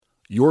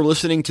You're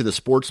listening to the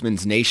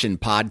Sportsman's Nation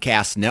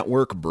Podcast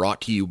Network,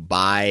 brought to you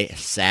by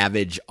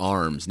Savage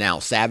Arms. Now,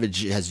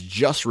 Savage has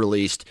just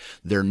released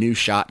their new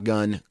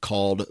shotgun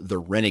called the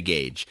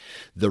Renegade.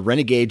 The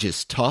Renegade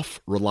is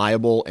tough,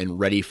 reliable, and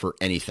ready for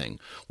anything.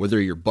 Whether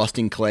you're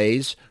busting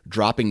clays,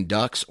 dropping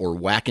ducks, or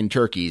whacking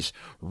turkeys,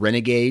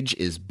 Renegade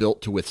is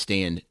built to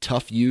withstand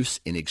tough use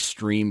in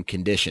extreme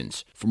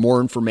conditions. For more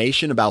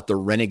information about the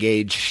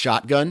Renegade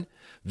shotgun,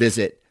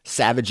 visit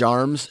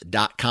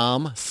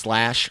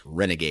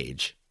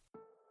savagearms.com/renegade.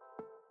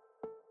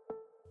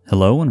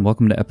 Hello and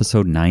welcome to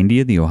episode 90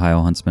 of the Ohio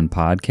Huntsman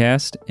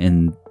Podcast.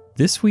 And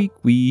this week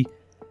we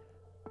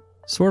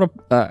sort of,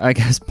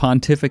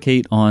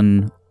 pontificate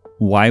on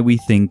why we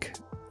think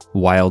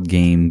wild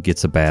game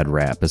gets a bad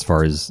rap as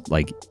far as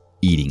like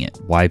eating it.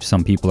 Why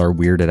some people are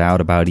weirded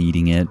out about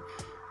eating it.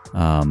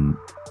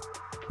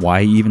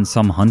 Why even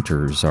some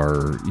hunters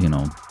are,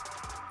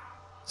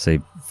 say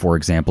for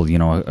example,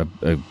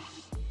 a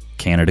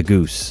Canada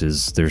goose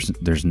is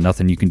there's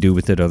nothing you can do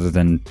with it other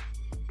than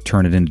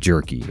turn it into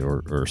jerky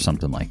or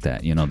something like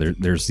that.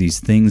 There's these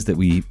things that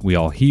we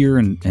all hear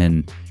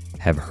and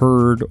have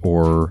heard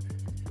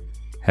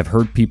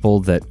people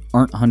that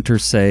aren't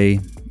hunters say,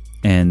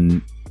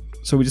 and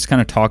so we just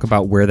kind of talk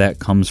about where that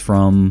comes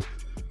from,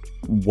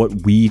 what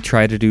we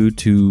try to do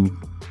to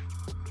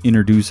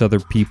introduce other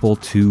people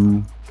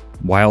to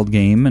wild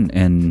game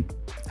and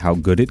how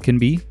good it can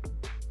be.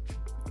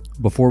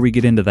 Before we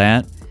get into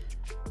that,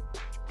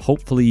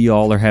 hopefully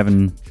y'all are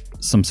having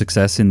some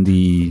success in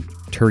the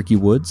turkey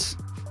woods.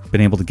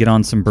 Been able to get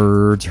on some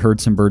birds, heard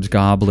some birds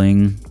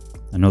gobbling.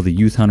 I know the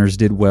youth hunters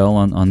did well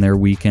on their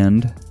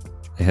weekend.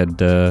 They had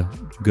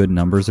good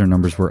numbers. Their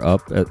numbers were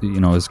up,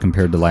 as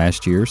compared to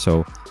last year.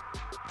 So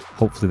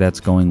hopefully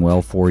that's going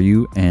well for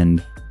you.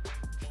 And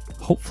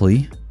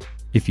hopefully,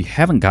 if you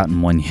haven't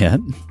gotten one yet,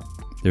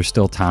 there's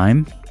still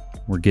time.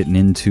 We're getting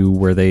into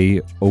where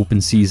they open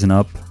season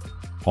up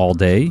all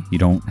day. You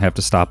don't have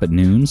to stop at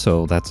noon,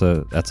 so that's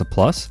a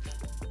plus.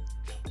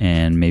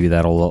 And maybe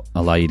that'll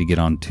allow you to get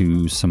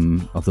onto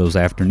some of those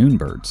afternoon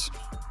birds.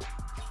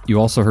 You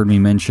also heard me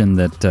mention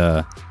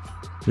that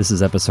this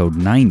is episode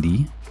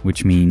 90,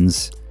 which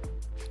means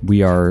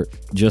we are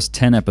just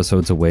 10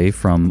 episodes away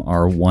from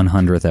our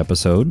 100th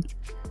episode.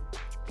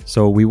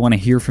 So we want to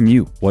hear from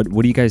you. What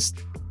do you guys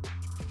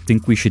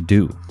think we should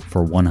do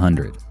for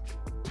 100?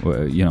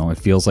 It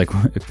feels like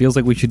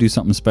we should do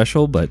something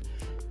special, but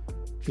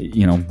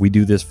we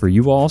do this for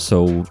you all.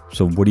 So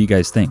what do you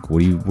guys think? What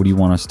do you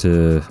want us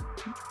to?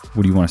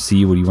 What do you want to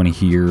see? What do you want to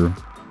hear?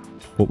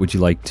 What would you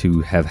like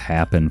to have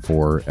happen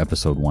for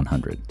episode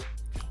 100?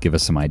 Give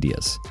us some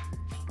ideas.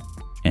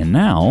 And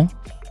now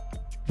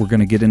we're going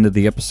to get into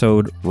the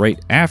episode right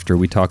after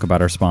we talk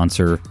about our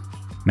sponsor,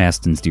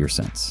 Mastin's Deer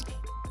Scents.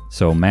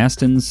 So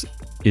Mastin's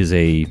is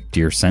a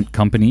deer scent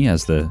company,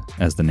 as the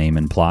name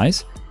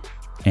implies,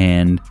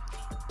 and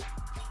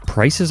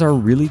prices are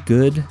really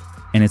good.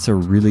 And it's a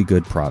really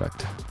good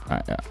product.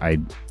 I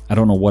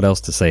don't know what else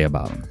to say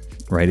about them,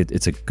 right?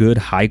 It's a good,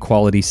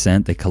 high-quality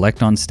scent. They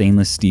collect on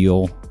stainless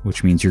steel,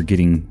 which means you're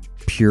getting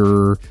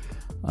pure,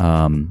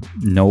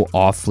 no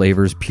off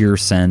flavors, pure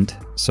scent.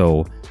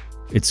 So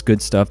it's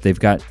good stuff. They've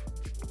got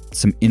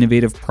some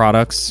innovative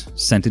products,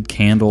 scented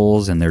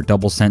candles, and their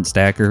double scent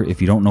stacker.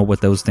 If you don't know what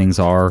those things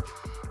are, go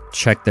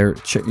to their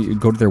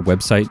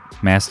website,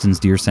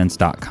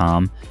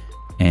 mastinsdeerscents.com,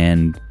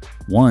 and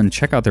one,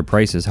 check out their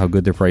prices, how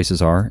good their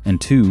prices are, and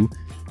two,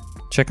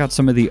 check out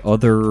some of the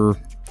other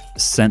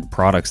scent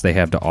products they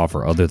have to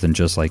offer other than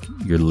just like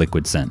your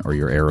liquid scent or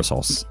your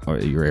aerosol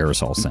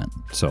scent.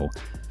 So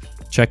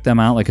check them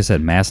out. Like I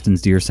said,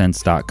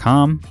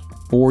 mastinsdeerscents.com,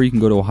 or you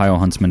can go to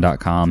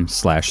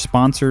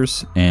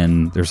ohiohuntsman.com/sponsors,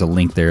 and there's a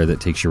link there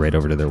that takes you right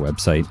over to their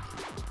website.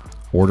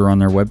 Order on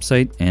their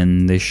website,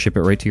 and they ship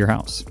it right to your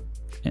house.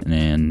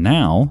 And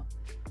now,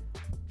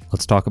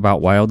 let's talk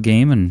about wild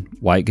game and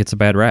why it gets a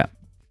bad rap.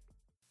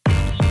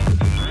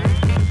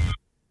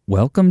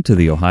 Welcome to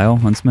the Ohio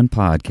Huntsman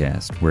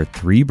Podcast, where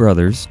three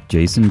brothers,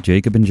 Jason,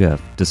 Jacob, and Jeff,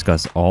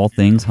 discuss all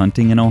things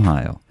hunting in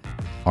Ohio.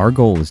 Our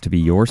goal is to be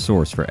your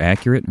source for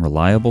accurate and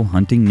reliable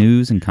hunting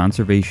news and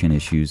conservation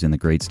issues in the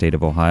great state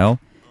of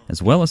Ohio,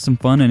 as well as some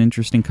fun and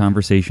interesting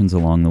conversations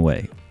along the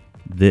way.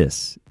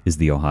 This is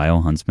the Ohio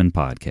Huntsman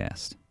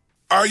Podcast.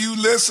 Are you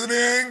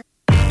listening?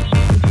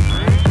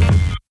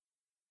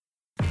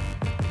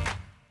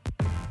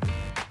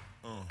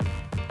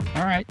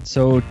 All right,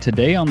 so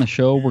today on the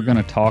show, we're going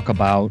to talk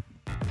about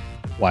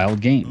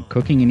wild game,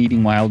 cooking and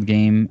eating wild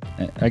game.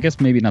 I guess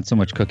maybe not so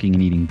much cooking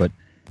and eating, but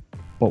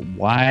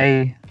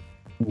why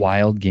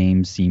wild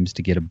game seems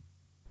to get a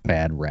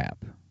bad rap.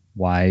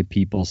 Why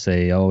people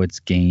say, oh, it's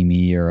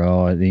gamey,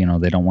 or, they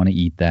don't want to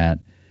eat that.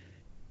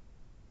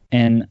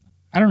 And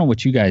I don't know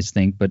what you guys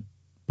think, but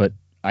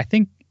I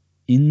think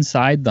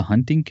inside the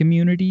hunting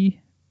community,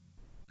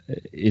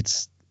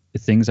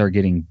 things are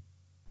getting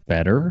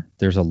better.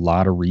 There's a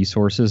lot of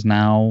resources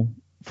now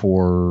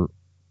for,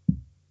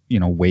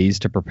 ways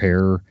to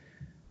prepare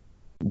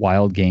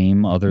wild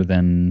game other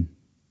than,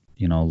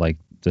 like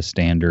the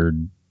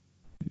standard,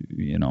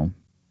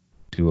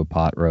 do a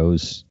pot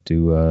roast,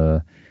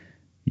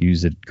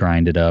 use it,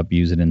 grind it up,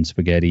 use it in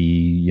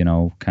spaghetti,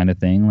 kind of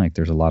thing. Like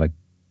there's a lot of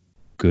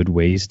good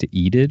ways to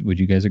eat it. Would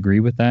you guys agree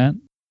with that?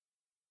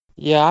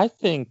 Yeah, I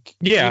think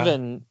Yeah.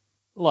 even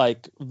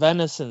like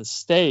venison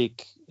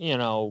steak,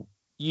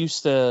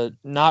 used to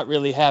not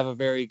really have a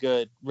very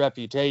good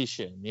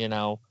reputation,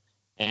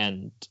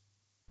 and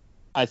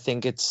I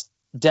think it's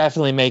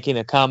definitely making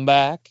a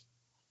comeback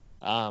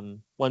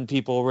when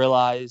people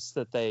realize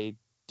that they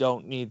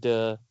don't need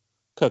to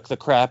cook the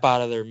crap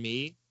out of their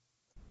meat.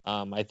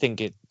 I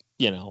think it,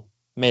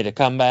 made a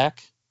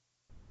comeback.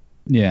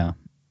 Yeah.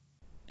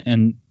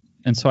 And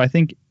so I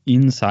think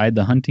inside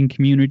the hunting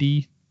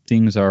community,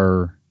 things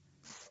are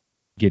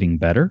getting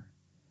better.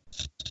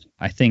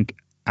 I think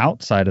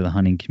outside of the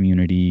hunting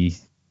community,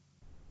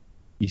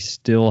 you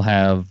still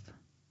have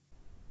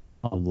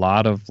a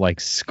lot of like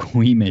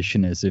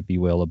squeamishness, if you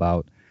will,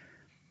 about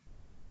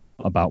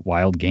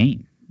wild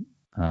game.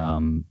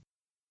 I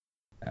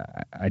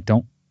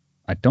don't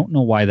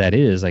know why that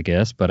is, I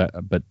guess, but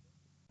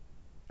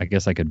I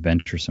guess I could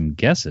venture some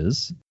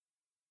guesses.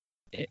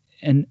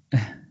 And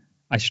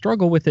I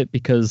struggle with it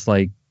because,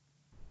 like,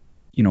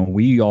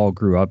 we all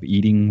grew up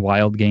eating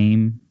wild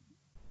game.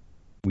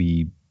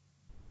 We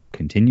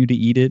continue to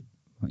eat it,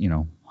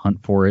 hunt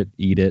for it,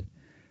 eat it,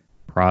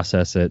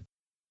 process it.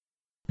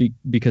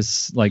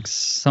 Because, like,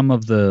 some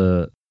of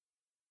the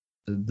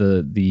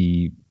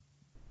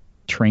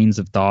trains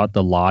of thought,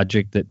 the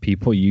logic that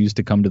people use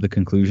to come to the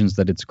conclusions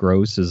that it's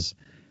gross is,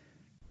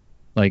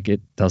 like,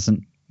 it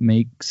doesn't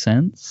make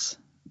sense.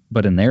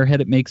 But in their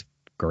head, it makes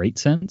great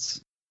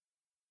sense.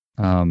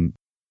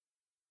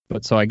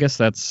 But so I guess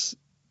that's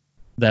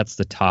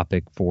the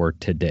topic for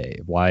today.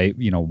 Why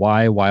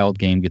wild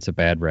game gets a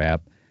bad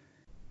rap,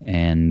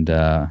 and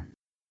I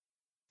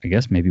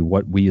guess maybe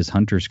what we as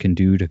hunters can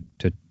do to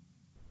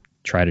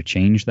try to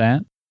change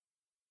that.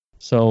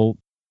 So,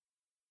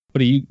 what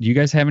do you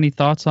guys have any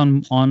thoughts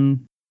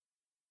on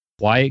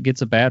why it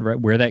gets a bad rap,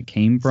 where that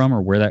came from,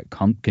 or where that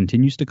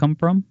continues to come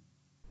from?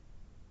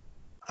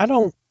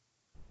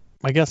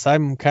 I guess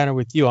I'm kind of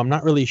with you. I'm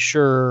not really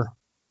sure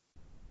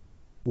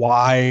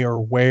why or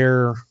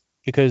where,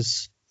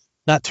 because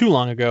not too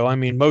long ago, I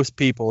mean, most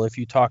people, if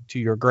you talk to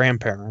your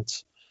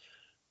grandparents,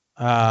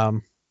 I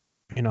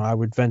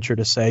would venture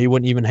to say you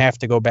wouldn't even have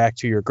to go back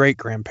to your great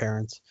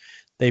grandparents.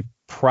 They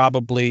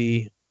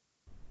probably,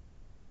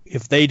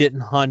 if they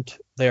didn't hunt,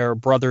 their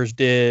brothers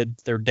did,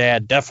 their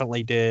dad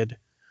definitely did,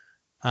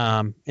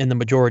 in the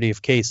majority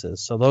of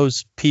cases. So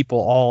those people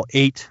all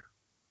ate,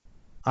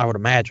 I would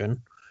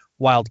imagine,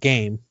 wild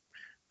game,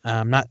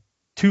 not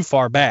too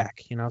far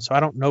back, so I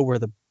don't know where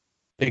the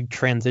big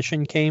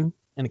transition came,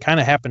 and it kind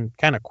of happened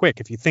kind of quick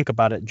if you think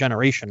about it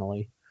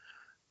generationally.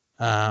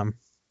 So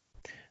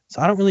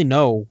I don't really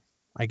know,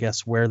 I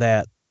guess, where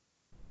that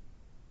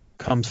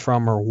comes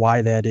from or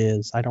why that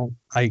is. I don't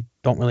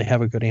really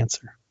have a good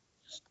answer.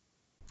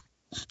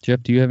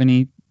 Jeff, do you have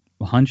any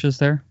hunches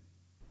there?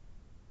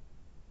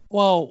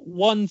 Well,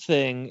 one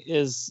thing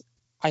is,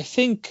 I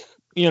think,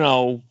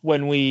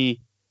 when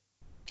we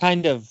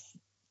kind of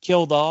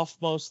killed off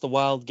most of the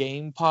wild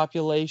game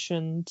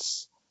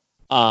populations,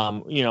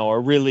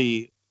 or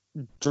really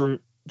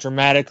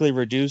dramatically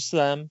reduced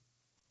them,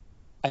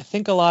 I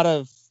think a lot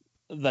of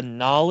the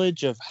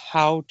knowledge of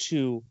how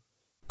to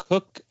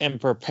cook and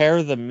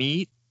prepare the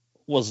meat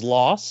was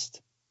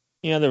lost.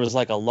 There was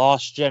like a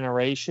lost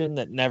generation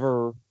that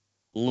never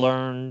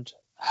learned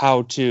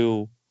how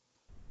to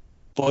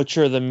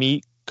butcher the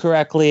meat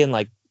correctly, and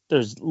like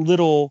there's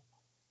little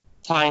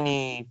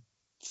tiny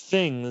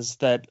things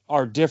that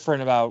are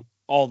different about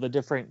all the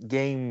different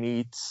game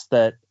meats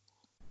that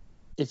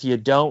if you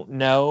don't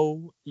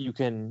know, you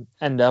can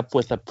end up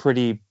with a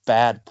pretty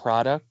bad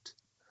product.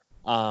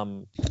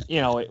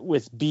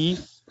 With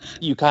beef,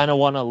 you kind of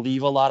want to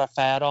leave a lot of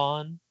fat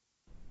on.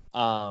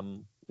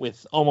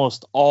 With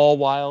almost all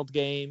wild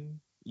game,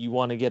 you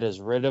want to get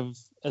rid of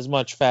as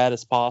much fat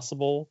as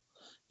possible.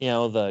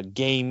 The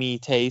gamey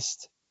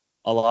taste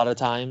a lot of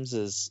times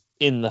is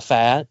in the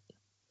fat.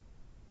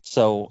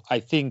 So I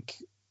think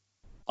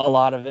a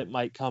lot of it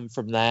might come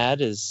from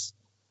that is,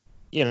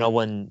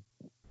 when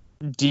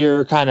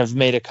deer kind of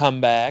made a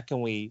comeback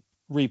and we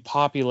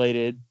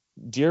repopulated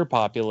deer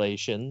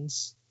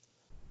populations,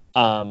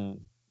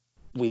 people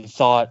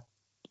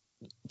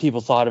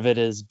thought of it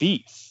as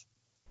beef,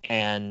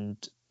 and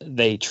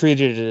they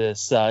treated it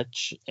as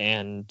such.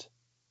 And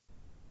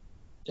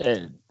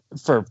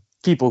for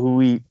people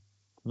who eat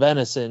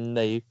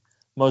venison,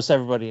 most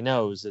everybody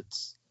knows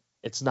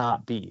it's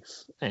not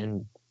beef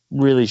and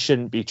really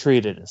shouldn't be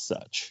treated as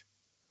such.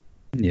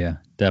 Yeah,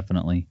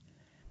 definitely.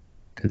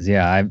 Because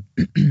I've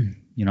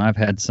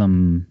had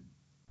some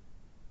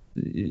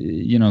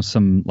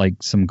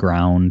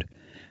ground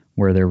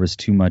where there was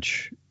too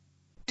much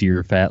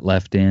deer fat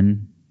left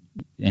in,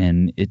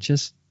 and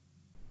it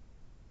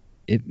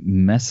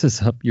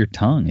messes up your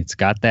tongue. It's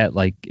got that,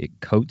 like, it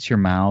coats your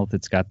mouth.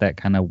 It's got that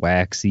kind of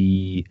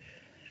waxy,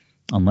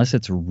 unless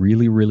it's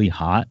really, really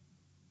hot.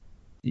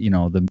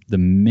 The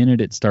minute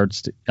it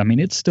starts to, I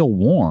mean, it's still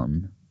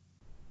warm,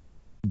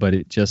 but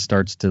it just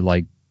starts to,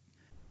 like,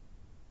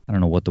 I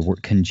don't know what the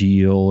word,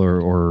 congeal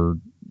or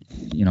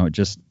it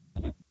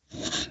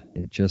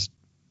just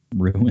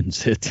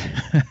ruins it.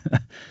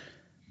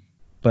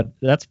 But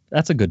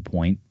that's a good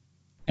point.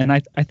 And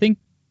I think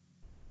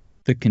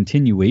the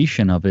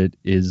continuation of it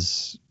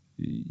is,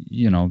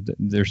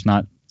 there's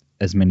not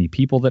as many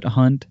people that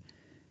hunt.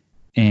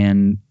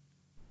 And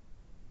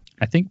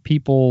I think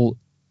people,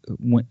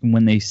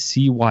 when they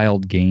see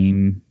wild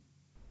game,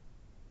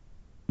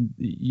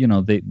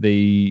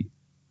 they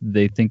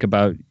think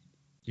about,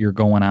 you're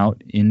going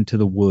out into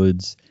the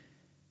woods,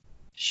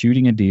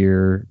 shooting a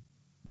deer,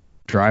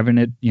 driving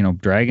it,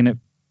 dragging it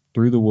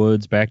through the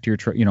woods back to your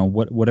truck,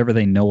 whatever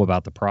they know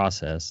about the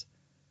process.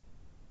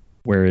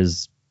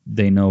 Whereas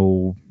they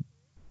know,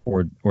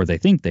 or they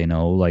think they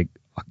know, like,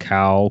 a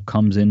cow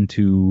comes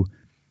into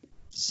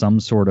some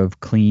sort of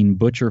clean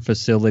butcher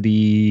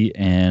facility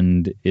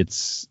and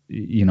it's,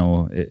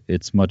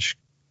 it's much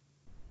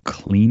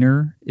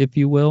cleaner, if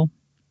you will.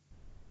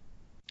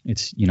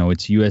 It's,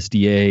 it's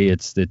USDA,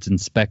 it's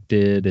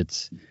inspected,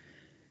 it's,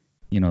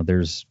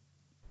 there's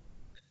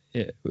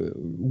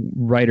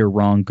right or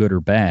wrong, good or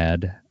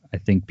bad. I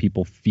think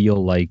people feel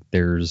like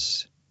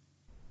there's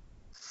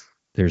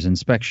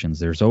inspections,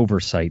 there's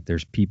oversight,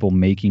 there's people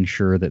making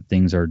sure that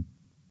things are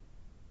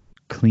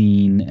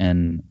clean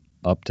and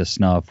up to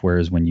snuff.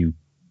 Whereas when you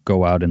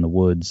go out in the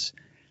woods,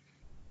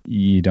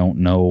 you don't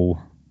know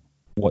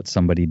what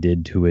somebody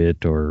did to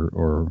it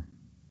or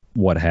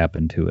what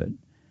happened to it.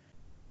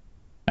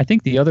 I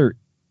think the other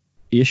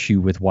issue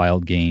with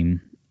wild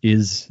game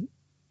is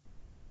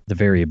the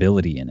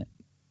variability in it.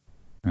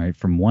 Right?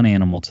 From one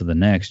animal to the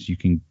next, you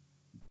can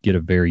get a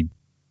very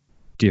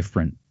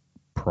different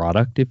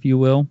product, if you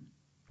will,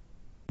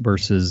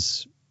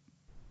 versus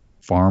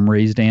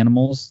farm-raised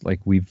animals.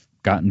 Like, we've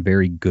gotten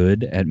very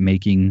good at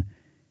making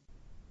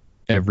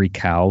every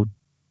cow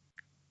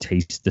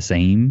taste the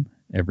same,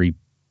 every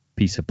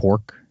piece of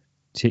pork.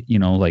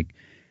 Like,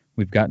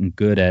 we've gotten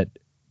good at,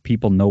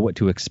 people know what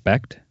to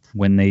expect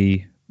when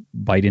they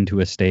bite into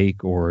a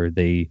steak or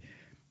they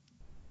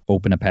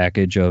open a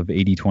package of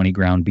 80/20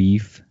 ground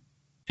beef.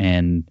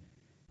 And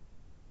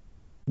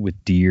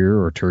with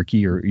deer or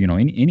turkey or,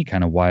 any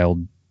kind of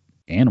wild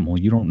animal,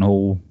 you don't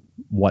know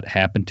what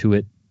happened to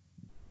it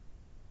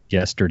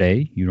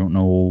yesterday. You don't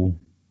know,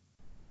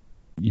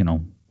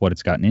 what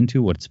it's gotten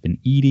into, what it's been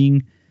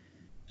eating,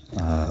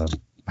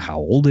 how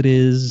old it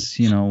is,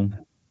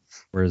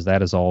 whereas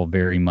that is all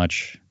very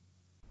much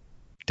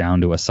down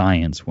to a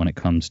science when it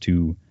comes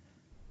to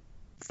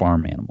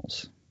farm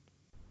animals.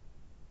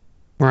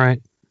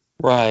 Right.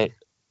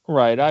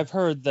 I've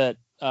heard that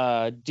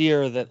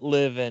deer that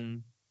live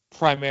in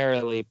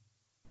primarily,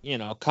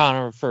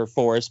 conifer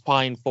forests,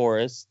 pine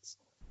forests,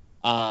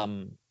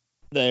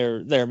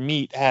 their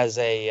meat has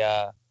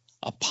a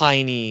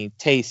piney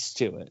taste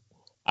to it.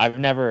 I've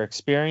never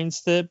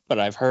experienced it, but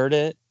I've heard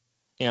it.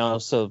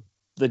 So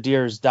the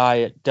deer's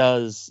diet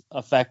does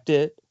affect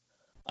it.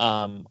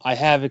 I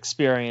have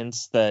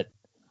experienced that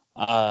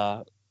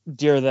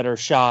deer that are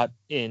shot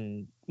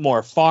in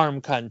more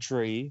farm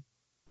country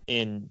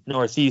in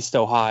Northeast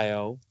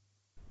Ohio,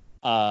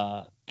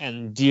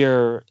 and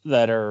deer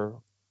that are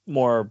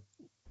more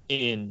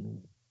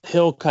in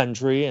hill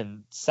country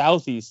in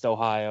Southeast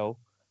Ohio,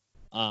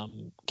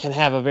 can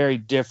have a very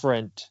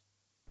different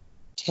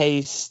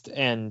taste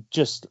and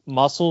just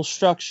muscle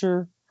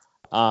structure.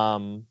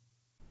 The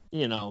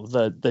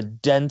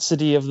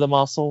density of the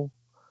muscle.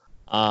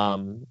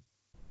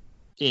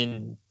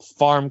 In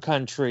farm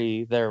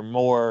country, they're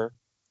more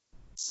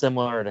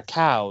similar to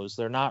cows.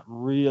 They're not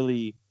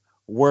really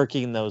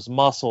working those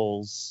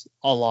muscles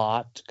a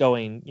lot,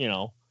 going,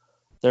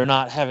 they're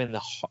not having to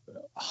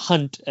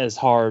hunt as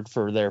hard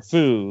for their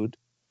food.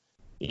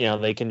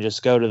 They can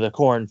just go to the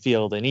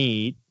cornfield and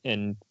eat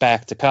and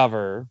back to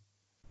cover,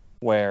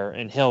 where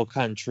in hill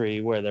country,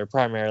 where they're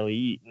primarily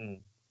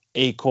eating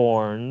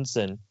acorns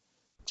and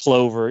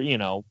clover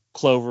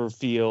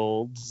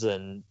fields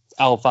and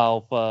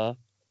alfalfa,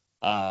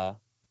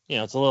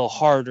 it's a little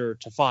harder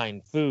to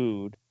find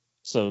food.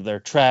 So they're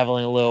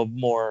traveling a little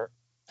more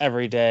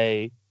every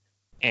day,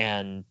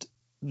 and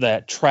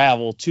that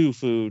travel to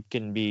food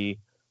can be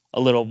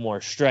a little more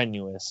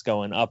strenuous,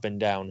 going up and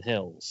down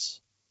hills.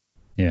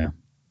 Yeah,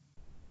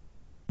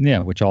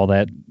 which all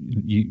that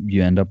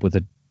you end up with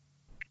a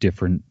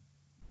different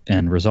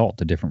end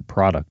result, a different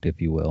product, if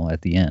you will,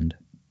 at the end.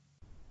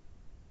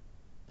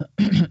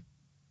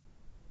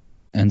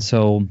 And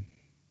so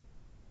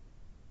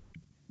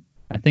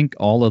I think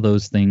all of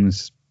those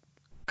things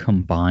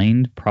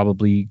combined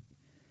probably,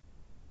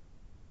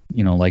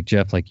 like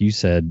Jeff, like you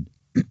said,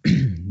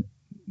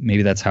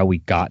 maybe that's how we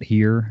got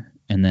here.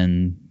 And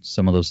then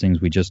some of those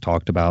things we just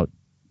talked about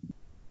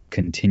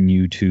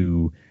continue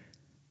to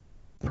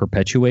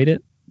perpetuate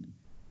it.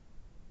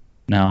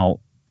 Now,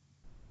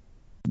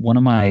 one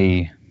of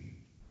my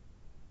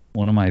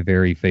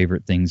very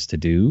favorite things to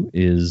do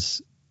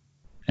is,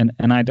 and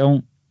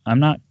I'm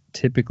not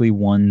typically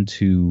one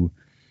to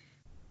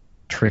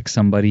trick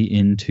somebody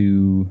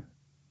into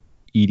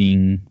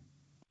eating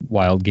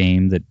wild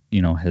game that,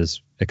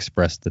 has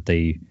expressed that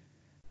they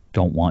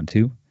don't want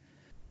to.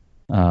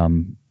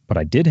 But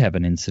I did have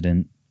an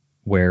incident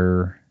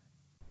where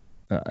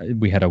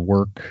we had a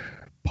work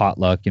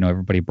potluck,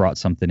 everybody brought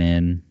something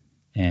in,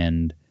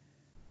 and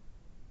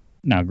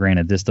now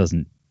granted, this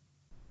doesn't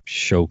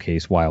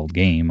showcase wild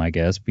game, I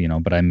guess,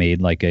 but I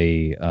made like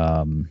a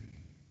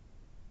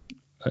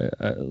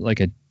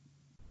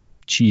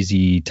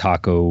cheesy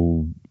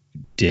taco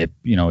dip,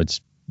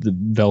 it's the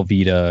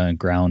Velveeta and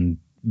ground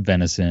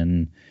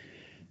venison,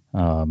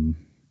 rotel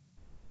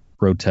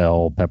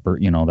pepper,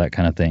 that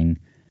kind of thing,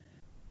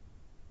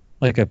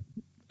 like a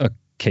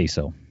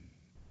queso.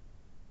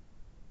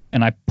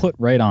 And I put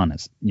right on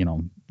it,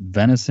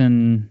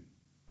 venison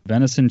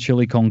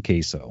chili con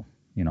queso.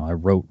 I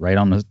wrote right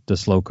on the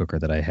slow cooker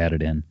that I had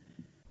it in.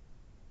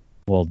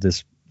 Well,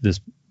 this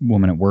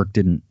woman at work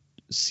didn't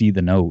see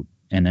the note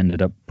and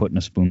ended up putting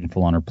a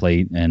spoonful on her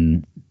plate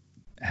and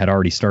had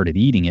already started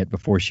eating it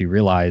before she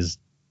realized,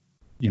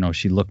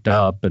 she looked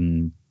up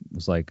and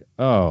was like,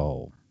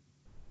 oh.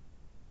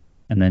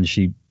 And then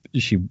she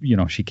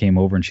came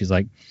over and she's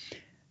like,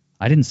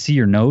 I didn't see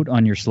your note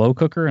on your slow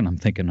cooker. And I'm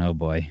thinking, oh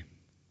boy,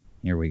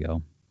 here we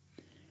go.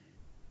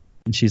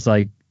 And she's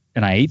like,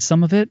 and I ate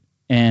some of it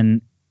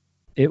and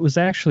it was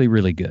actually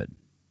really good.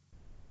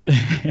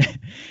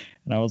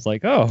 And I was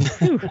like, oh,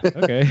 whew,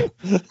 okay.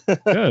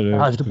 Good.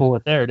 Dodged a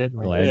bullet there, didn't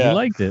we? Glad you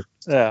liked it.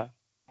 Yeah.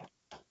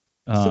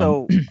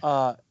 So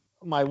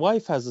my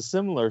wife has a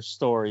similar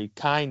story,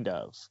 kind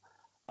of.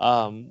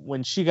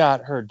 When she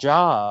got her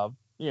job,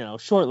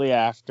 shortly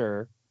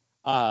after,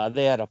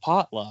 they had a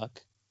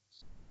potluck,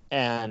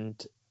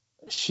 and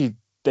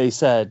they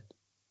said,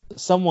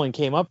 someone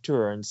came up to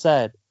her and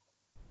said,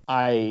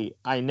 I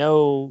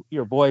know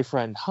your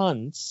boyfriend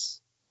hunts,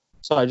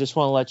 so I just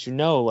want to let you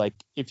know, like,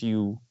 if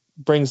you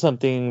bring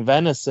something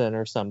venison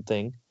or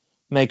something,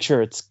 make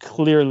sure it's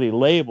clearly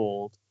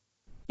labeled,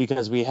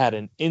 because we had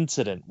an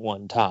incident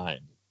one time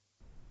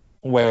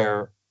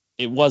where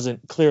it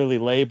wasn't clearly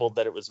labeled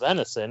that it was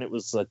venison. It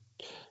was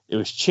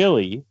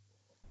chili,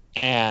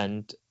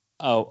 and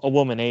a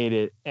woman ate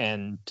it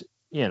and,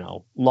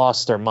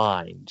 lost her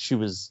mind. She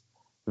was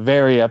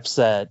very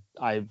upset.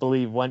 I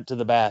believe went to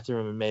the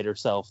bathroom and made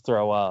herself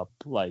throw up.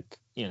 Like,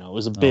 it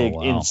was a big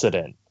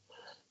incident.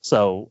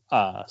 So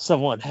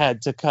someone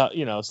had to cut,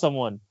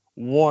 someone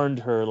warned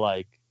her,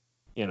 like,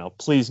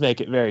 please make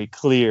it very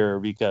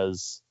clear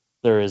because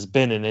there has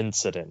been an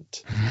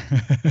incident.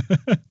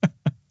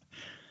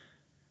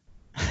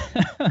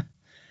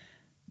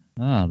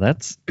 Oh,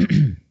 that's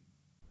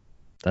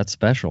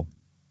special.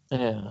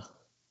 Yeah.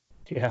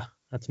 Yeah,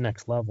 that's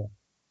next level.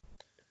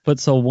 But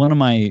so one of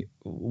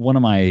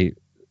my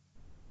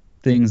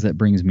things that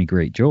brings me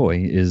great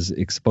joy is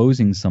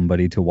exposing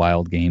somebody to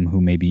wild game who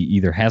maybe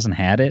either hasn't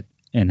had it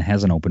and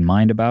has an open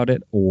mind about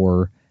it,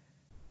 or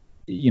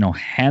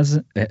has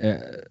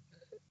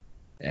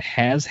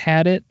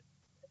had it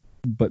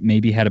but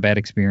maybe had a bad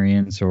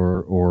experience,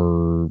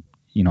 or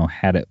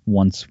had it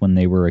once when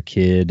they were a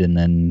kid and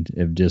then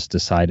have just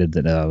decided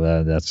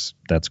that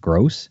that's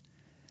gross,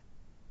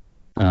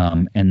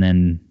 and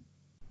then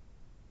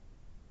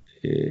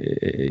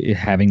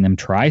having them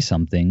try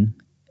something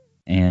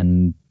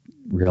and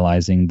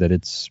realizing that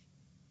it's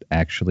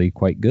actually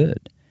quite good.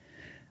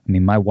 I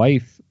mean, my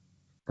wife,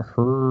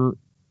 her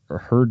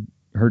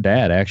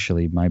dad,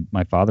 actually,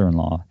 my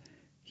father-in-law,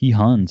 he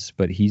hunts,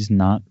 but he's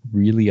not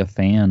really a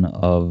fan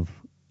of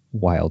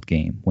wild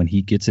game. When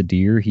he gets a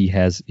deer, he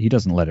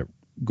doesn't let it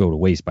go to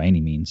waste by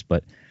any means,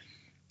 but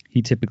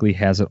he typically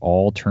has it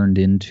all turned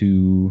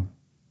into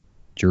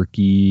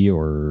jerky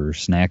or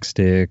snack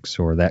sticks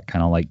or that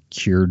kind of like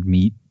cured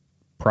meat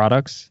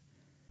products,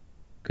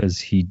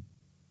 because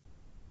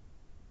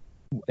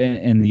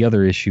and the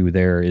other issue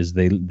there is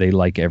they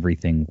like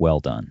everything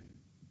well done.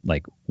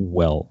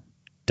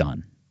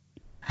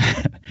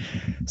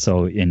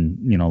 So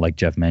like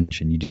Jeff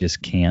mentioned, you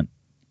just can't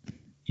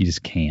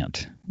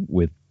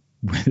with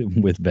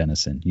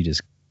venison. You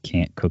just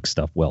can't cook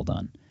stuff well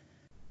done.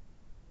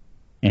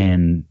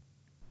 And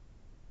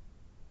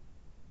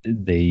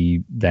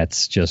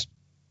that's just,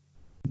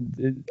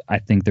 I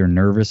think they're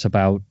nervous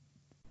about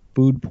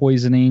food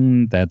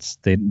poisoning.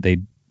 They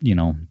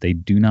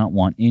do not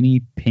want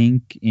any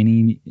pink,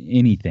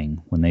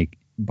 anything when they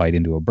bite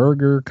into a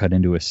burger, cut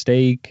into a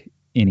steak,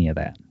 any of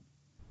that.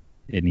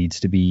 It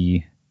needs to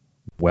be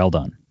well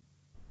done,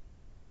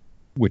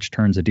 which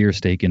turns a deer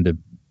steak into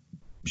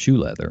shoe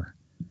leather.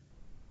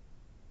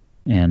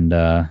 And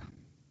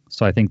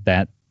so I think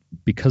that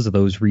because of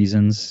those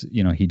reasons,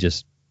 he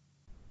just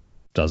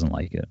doesn't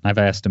like it. I've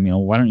asked him,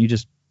 why don't you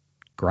just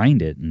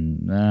grind it?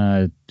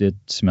 And it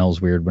smells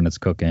weird when it's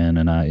cooking,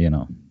 and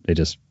they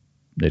just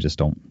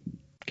don't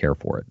care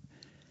for it.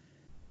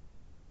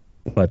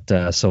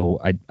 But so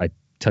I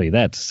tell you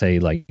that to say,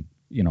 like,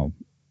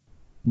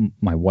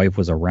 my wife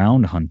was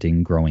around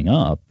hunting growing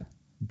up,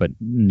 but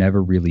never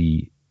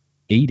really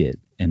ate it.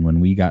 And when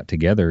we got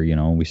together,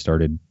 we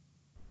started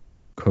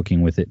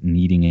cooking with it and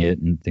eating it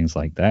and things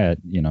like that.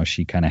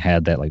 She kind of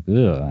had that, like,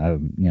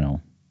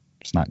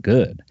 it's not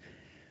good.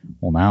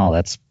 Well, now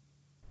that's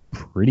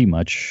pretty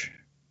much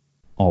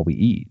all we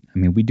eat. I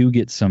mean, we do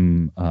get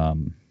some,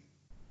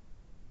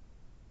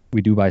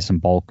 we do buy some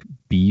bulk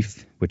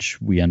beef,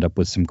 which we end up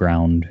with some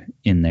ground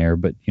in there.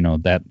 But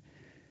that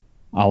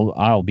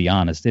I'll be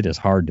honest, it is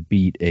hard to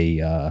beat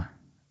a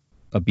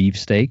beef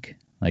steak.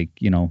 Like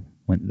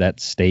when that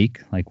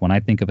steak, like when I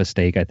think of a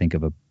steak, I think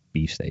of a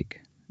beef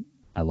steak.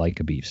 I like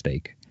a beef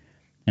steak,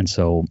 and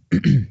so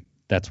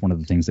that's one of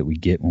the things that we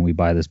get when we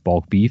buy this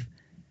bulk beef.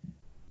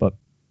 But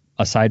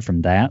aside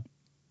from that,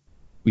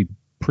 we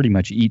pretty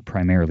much eat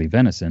primarily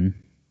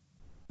venison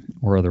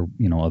or other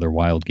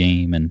wild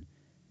game, and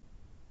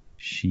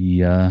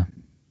she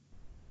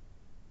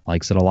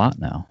likes it a lot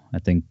now. I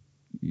think,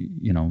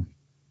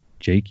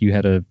 Jake, you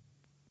had a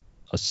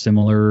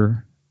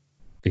similar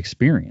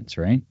experience,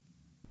 right?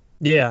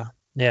 Yeah.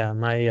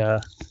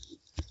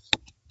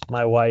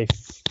 My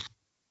wife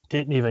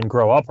didn't even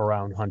grow up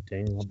around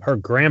hunting. Her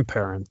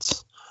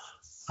grandparents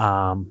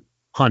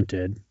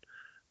hunted,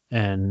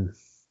 and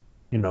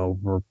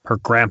her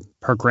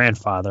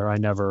grandfather. I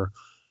never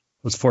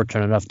was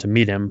fortunate enough to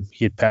meet him.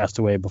 He had passed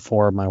away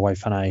before my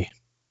wife and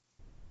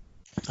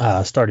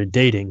I started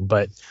dating,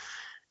 but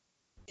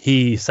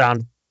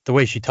the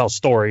way she tells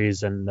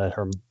stories, and that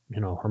her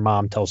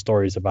mom tells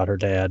stories about her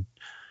dad,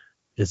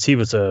 is he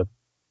was a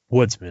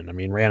woodsman. I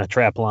mean, ran a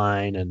trap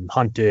line and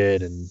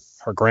hunted, and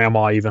her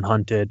grandma even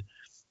hunted.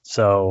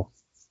 So,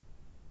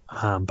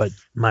 but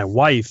my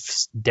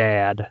wife's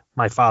dad,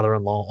 my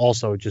father-in-law,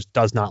 also just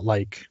does not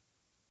like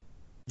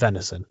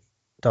venison.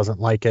 Doesn't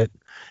like it.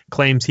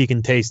 Claims he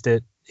can taste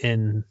it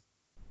in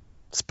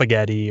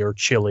spaghetti or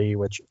chili,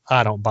 which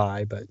I don't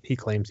buy, but he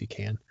claims he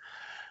can.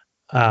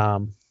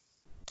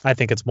 I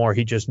think it's more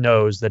he just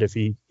knows that if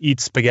he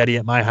eats spaghetti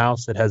at my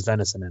house, it has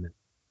venison in it.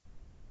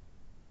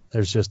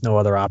 There's just no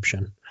other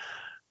option.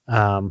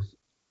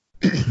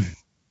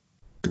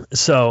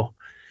 So,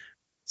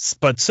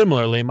 but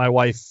similarly, my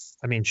wife,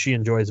 I mean, she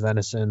enjoys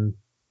venison.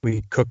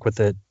 We cook with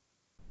it.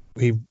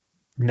 We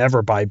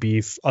never buy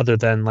beef other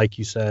than, like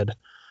you said,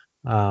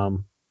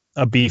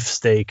 a beef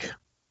steak.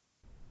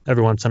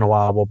 Every once in a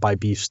while, we'll buy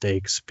beef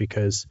steaks,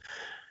 because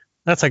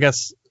that's, I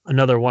guess,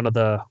 another one of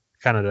the,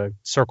 kind of to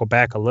circle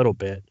back a little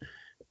bit.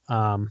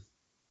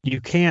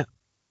 You can't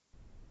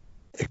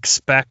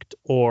expect,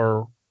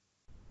 or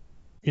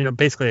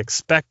basically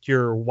expect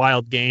your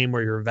wild game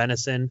or your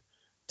venison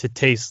to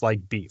taste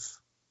like beef.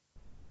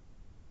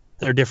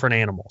 They're different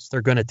animals.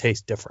 They're going to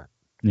taste different.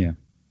 Yeah.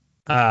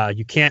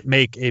 You can't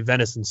make a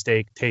venison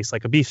steak taste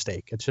like a beef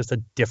steak. It's just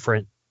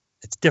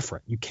it's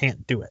different. You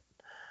can't do it.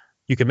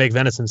 You can make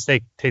venison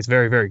steak taste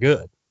very, very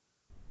good,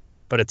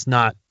 but it's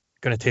not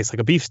going to taste like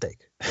a beef steak.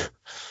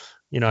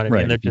 You know what I mean?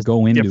 Right. They're if you just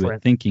go into different.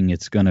 it thinking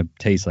it's going to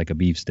taste like a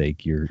beef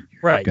steak, you're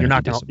right. You're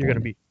not going to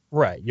be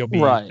right. You'll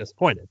be Right.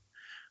 disappointed.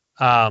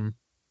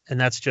 And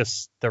that's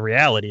just the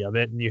reality of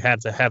it. And you have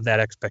to have that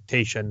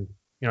expectation.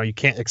 You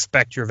can't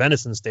expect your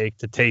venison steak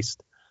to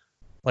taste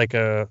like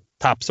a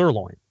top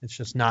sirloin. It's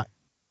just not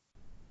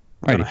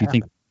right. gonna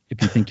happen.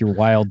 If you think your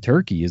wild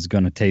turkey is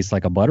going to taste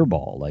like a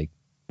butterball, like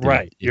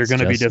right, you're going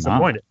to be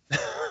disappointed.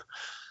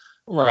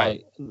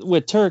 Right.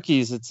 With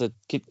turkeys, it's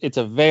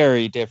a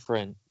very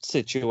different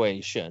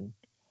situation.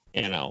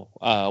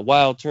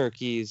 Wild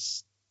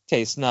turkeys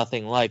taste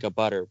nothing like a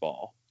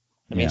butterball.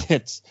 I mean,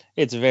 it's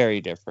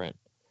very different.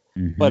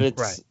 Mm-hmm. But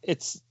Right.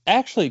 it's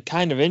actually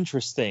kind of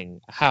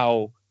interesting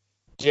how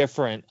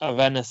different a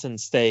venison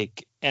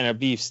steak and a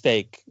beef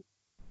steak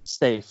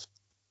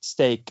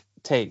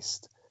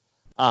taste.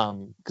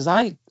 Because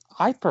I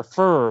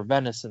prefer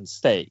venison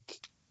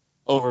steak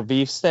over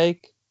beef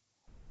steak,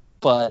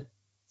 but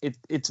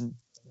it's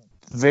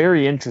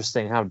very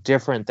interesting how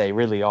different they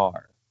really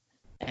are,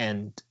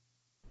 and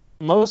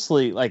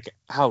mostly like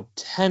how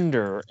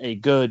tender a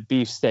good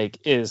beef steak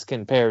is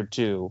compared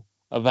to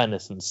a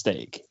venison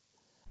steak.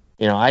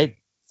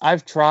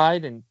 I've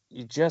tried, and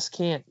you just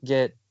can't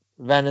get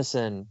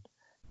venison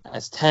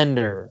as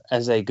tender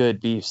as a good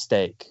beef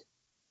steak.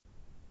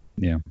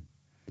 Yeah.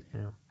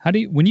 How do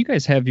you, when you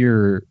guys have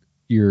your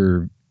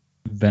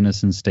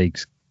venison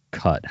steaks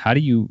cut,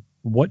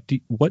 what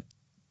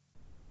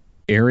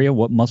area,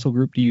 what muscle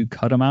group do you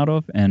cut them out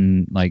of?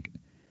 And like,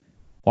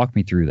 walk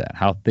me through that.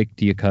 How thick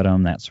do you cut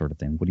them? That sort of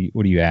thing.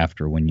 What are you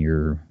after when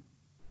you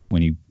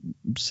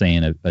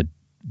saying a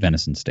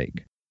venison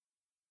steak?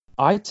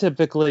 I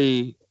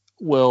typically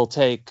will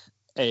take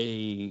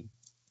a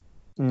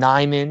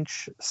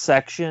 9-inch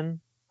section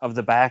of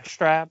the back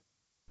strap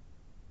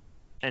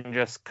and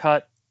just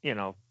cut a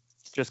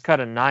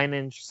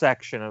 9-inch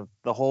section of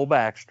the whole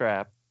back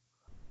strap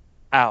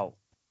out.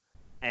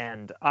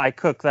 And I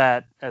cook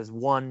that as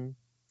one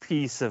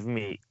piece of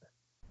meat.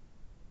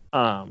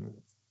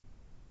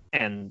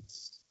 And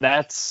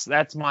that's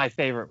my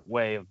favorite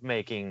way of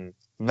making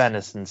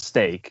venison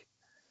steak.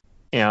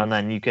 And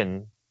then you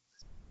can,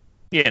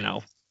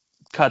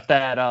 cut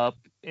that up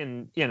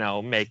and,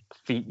 make,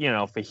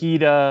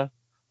 fajita,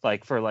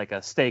 like for like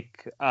a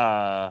steak,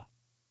 for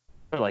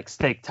like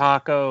steak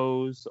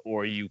tacos,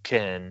 or you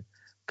can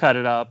cut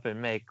it up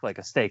and make like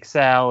a steak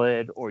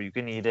salad, or you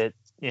can eat it,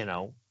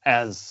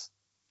 as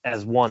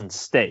one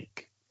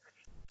steak.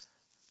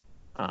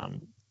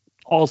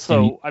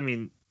 Also, I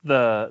mean,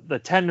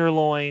 the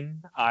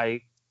tenderloin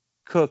I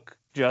cook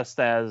just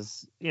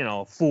as,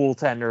 full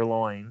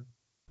tenderloin.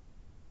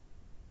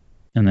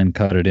 And then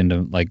cut it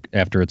into, like,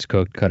 after it's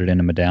cooked, cut it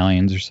into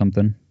medallions or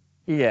something.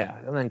 Yeah,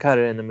 and then cut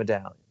it into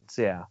medallions.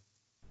 Yeah.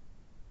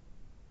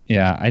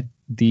 Yeah,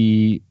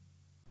 the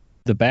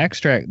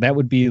backstrap, that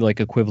would be like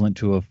equivalent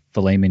to a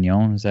filet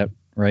mignon. Is that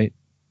right?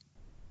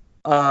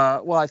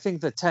 Well, I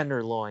think the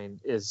tenderloin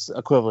is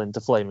equivalent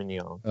to filet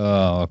mignon.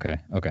 Oh, okay.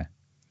 All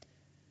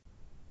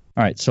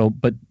right. So,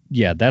 but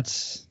yeah,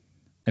 that's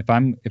if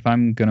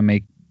I'm gonna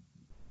make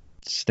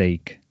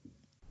steak,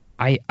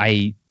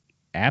 I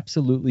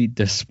absolutely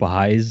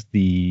despise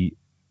the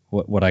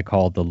what I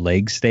call the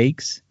leg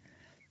steaks,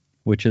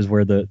 which is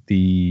where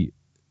the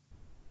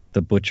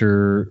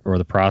butcher or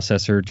the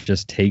processor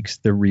just takes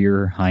the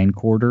rear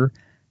hindquarter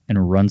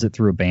and runs it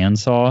through a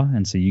bandsaw,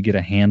 and so you get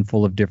a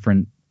handful of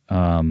different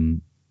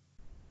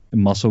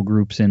muscle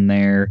groups in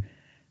there.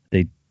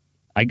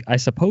 I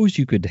suppose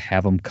you could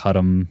have them cut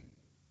them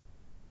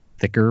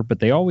thicker, but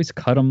they always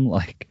cut them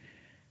like,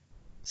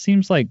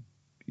 seems like,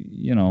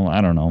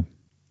 I don't know,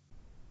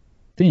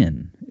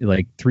 thin,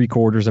 like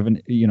 3/4 of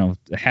an,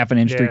 half an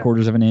inch,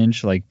 3/4 of an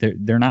inch. Like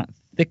they're not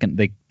thickened.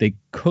 They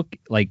cook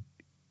like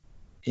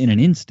in an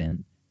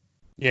instant.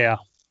 Yeah.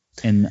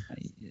 And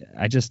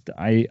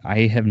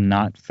I have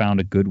not found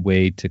a good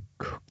way to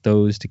cook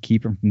those to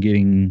keep them from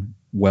getting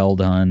well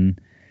done.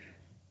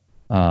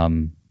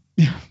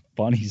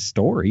 Funny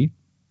story.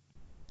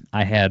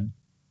 I had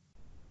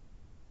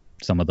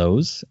some of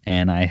those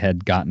and I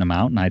had gotten them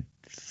out and I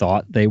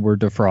thought they were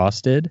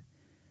defrosted.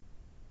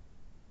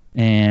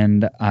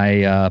 And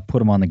I put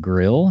them on the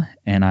grill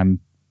and I'm,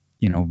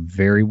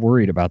 very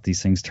worried about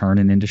these things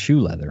turning into shoe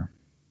leather.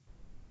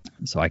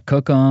 So I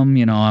cook them,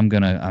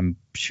 I'm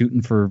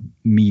shooting for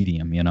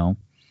medium,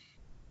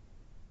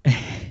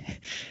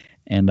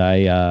 and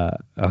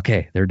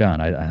okay, they're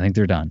done. I think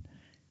they're done.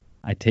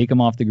 I take them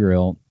off the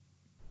grill.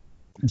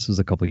 This was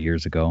a couple of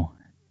years ago.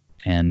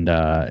 And,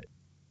 I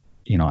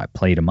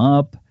plate them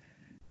up.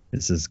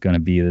 This is going to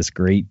be this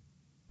great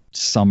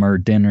summer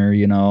dinner,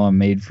 I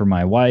made for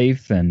my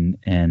wife and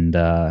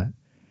I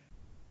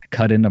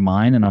cut into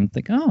mine and I'm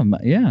thinking, oh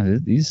yeah,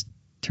 these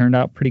turned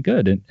out pretty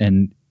good.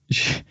 And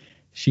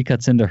she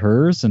cuts into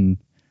hers and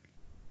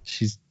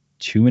she's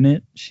chewing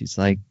it. She's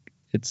like,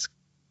 it's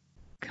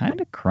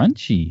kind of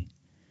crunchy.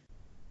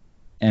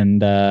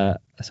 And I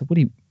said, what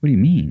do you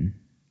mean?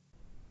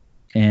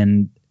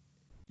 And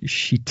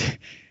she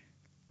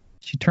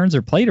turns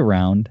her plate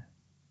around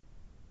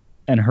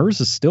and hers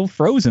is still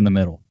frozen in the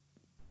middle.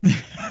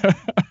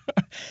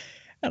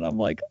 And I'm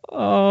like,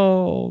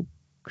 oh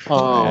crap.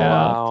 Oh,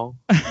 wow.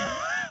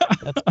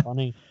 That's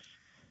funny.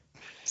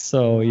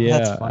 So yeah,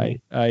 That's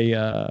funny.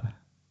 I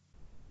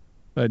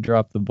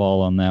dropped the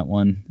ball on that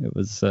one. It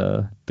was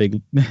a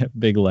big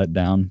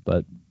letdown,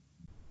 but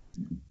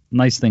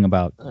nice thing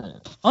about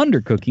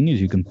undercooking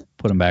is you can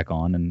put them back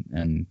on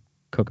and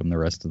cook them the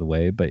rest of the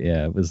way. But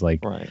yeah, it was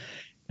like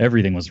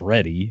everything was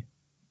ready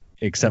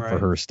except for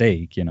her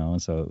steak,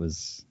 so it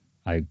was,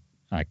 I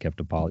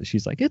kept apologizing.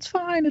 She's like, it's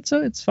fine. It's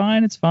fine.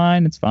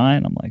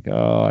 I'm like,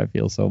 oh, I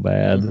feel so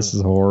bad. Mm-hmm. This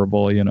is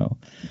horrible,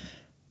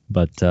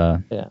 but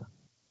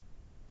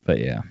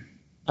yeah.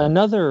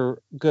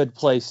 Another good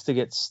place to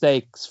get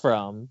steaks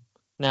from.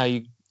 Now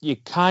you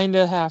kind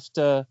of have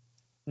to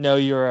know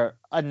your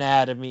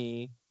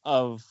anatomy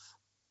of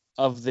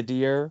the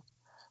deer,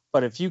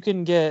 but if you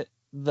can get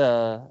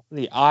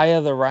the eye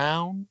of the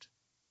round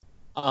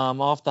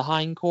off the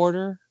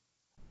hindquarter,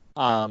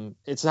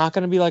 it's not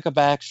going to be like a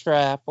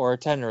backstrap or a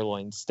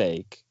tenderloin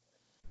steak.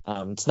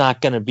 It's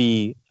not going to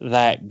be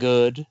that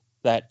good,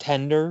 that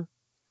tender,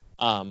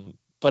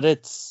 but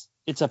it's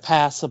a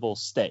passable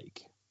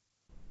steak.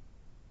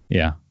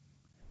 Yeah,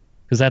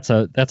 because that's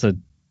a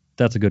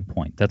good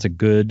point. That's a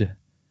good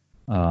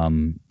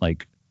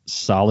like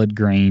solid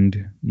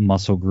grained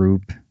muscle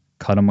group.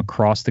 Cut them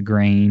across the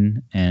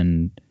grain,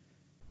 and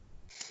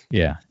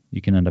yeah,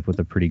 you can end up with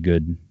a pretty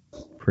good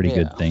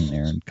thing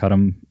there. And cut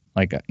them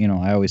like,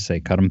 I always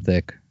say cut them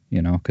thick,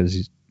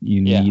 because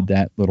you need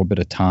that little bit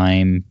of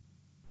time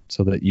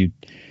so that you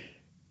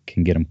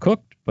can get them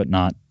cooked, but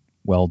not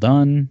well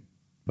done,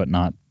 but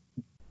not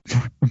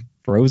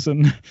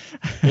frozen.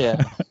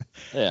 Yeah.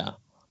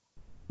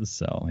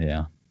 So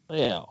yeah.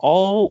 Yeah.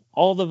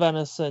 All the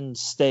venison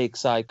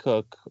steaks I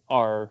cook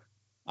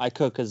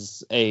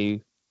as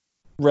a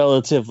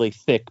relatively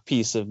thick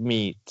piece of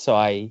meat, so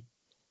I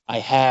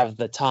have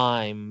the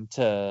time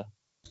to,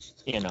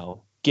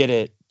 get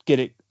it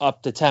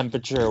up to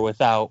temperature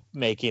without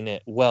making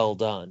it well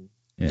done.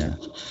 Yeah.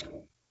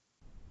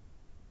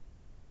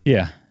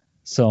 Yeah.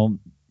 So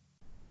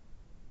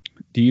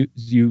do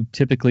you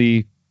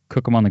typically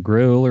cook them on the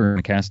grill or in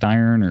a cast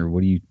iron, or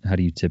how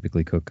do you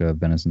typically cook a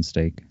venison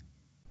steak?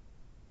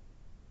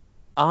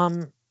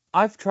 I've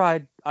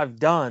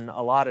done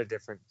a lot of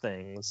different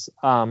things.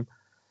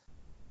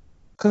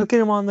 Cooking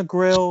them on the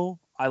grill,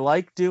 I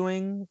like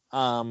doing.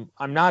 I'm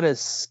not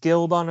as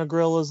skilled on a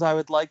grill as I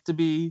would like to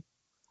be.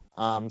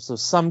 So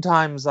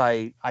sometimes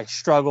I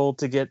struggle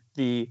to get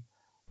the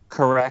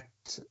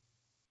correct,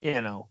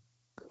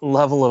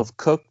 level of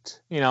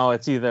cooked.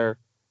 It's either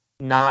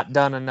not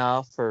done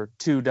enough or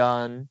too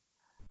done.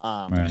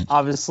 Right.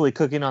 Obviously,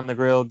 cooking on the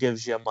grill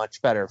gives you a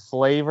much better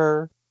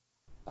flavor.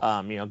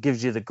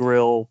 Gives you the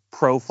grill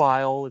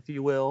profile, if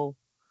you will.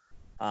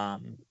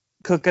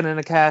 Cooking in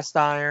a cast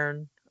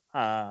iron,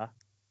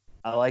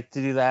 I like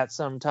to do that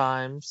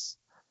sometimes.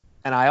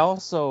 And I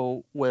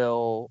also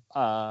will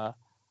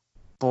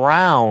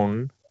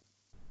brown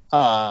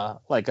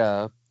like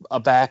a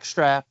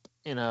backstrap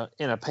in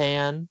a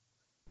pan,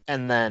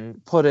 and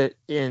then put it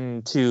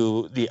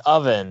into the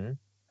oven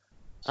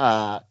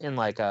in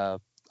like a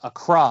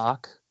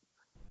crock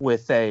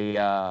with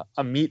a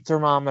meat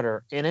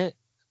thermometer in it,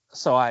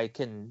 so I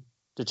can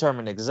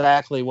determine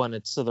exactly when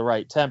it's to the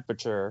right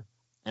temperature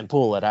and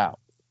pull it out.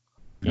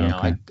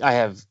 Okay. I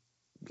have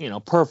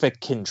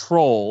perfect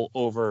control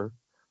over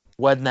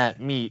when that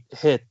meat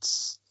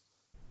hits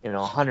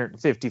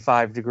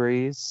 155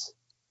 degrees.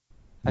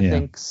 I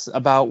think's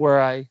about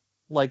where I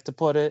like to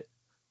put it,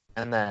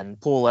 and then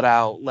pull it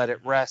out, let it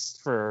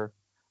rest for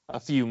a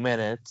few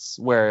minutes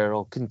where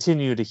it'll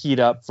continue to heat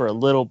up for a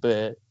little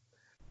bit.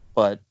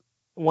 But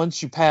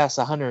once you pass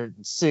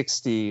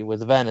 160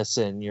 with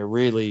venison, you're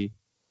really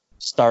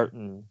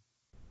starting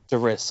to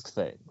risk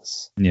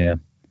things. Yeah.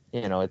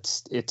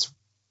 It's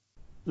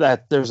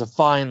that there's a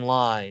fine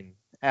line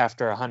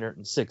after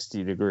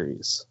 160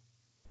 degrees.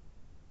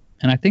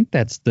 And I think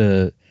that's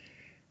the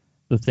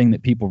thing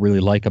that people really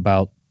like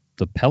about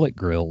the pellet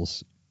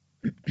grills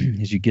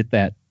is you get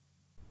that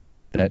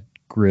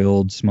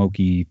grilled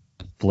smoky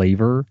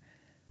flavor,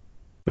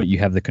 but you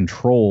have the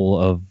control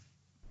of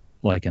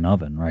like an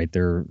oven, right?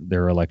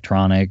 They're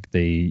electronic.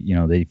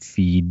 They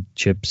feed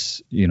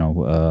chips,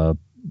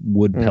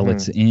 wood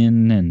pellets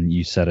in, and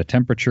you set a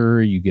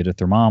temperature, you get a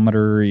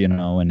thermometer,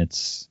 and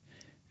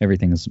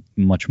everything is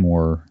much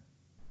more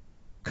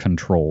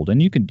controlled.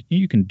 And you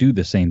can do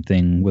the same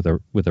thing with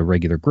a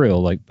regular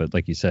grill, but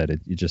like you said,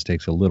 it just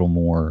takes a little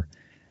more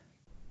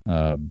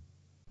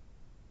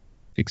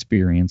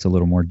experience, a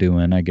little more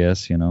doing, I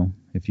guess.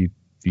 If you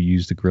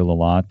use the grill a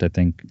lot. I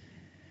think,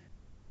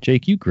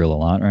 Jake, you grill a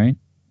lot, right?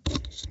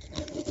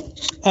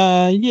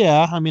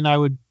 Yeah. I mean, I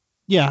would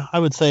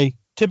say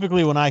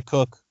typically when I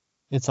cook,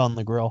 it's on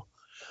the grill.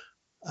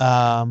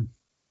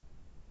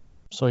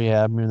 So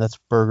yeah, I mean, that's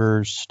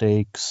burgers,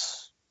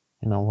 steaks,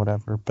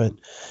 whatever. But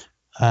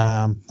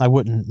I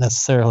wouldn't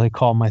necessarily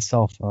call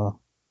myself a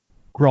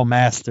grill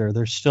master.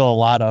 There's still a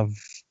lot of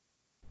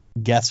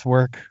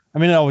guesswork. I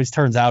mean, it always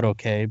turns out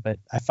okay, but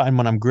I find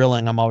when I'm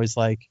grilling, I'm always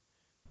like,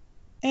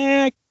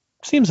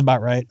 seems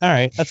about right. All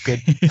right, that's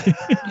good.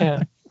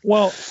 Yeah.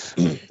 Well,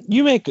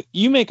 you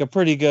make a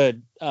pretty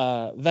good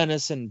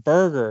venison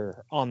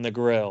burger on the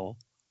grill,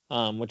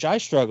 which I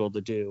struggle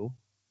to do.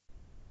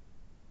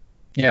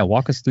 Yeah,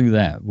 walk us through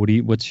that.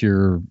 What's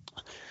your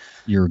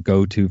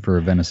go-to for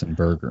a venison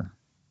burger?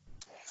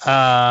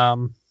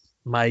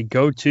 My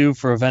go-to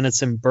for a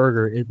venison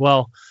burger,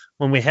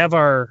 when we have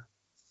our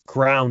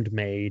ground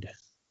made,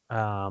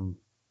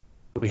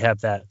 we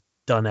have that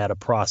done at a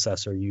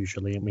processor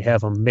usually, and we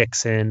have them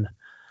mix in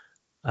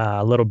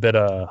a little bit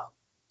of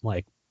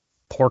like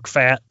pork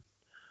fat.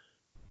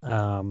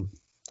 I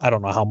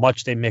don't know how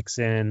much they mix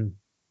in,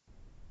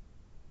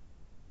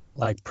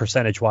 like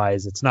percentage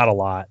wise. It's not a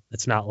lot.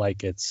 It's not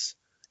like it's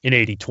an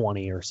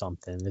 80-20 or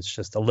something. It's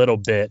just a little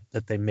bit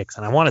that they mix.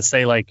 And I want to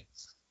say like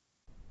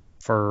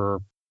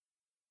for,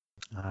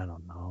 I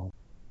don't know,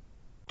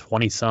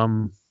 20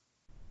 some,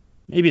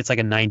 maybe it's like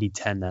a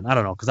 90-10 then. I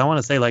don't know. Cause I want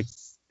to say like,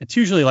 it's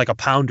usually like a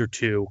pound or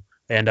two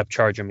they end up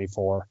charging me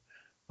for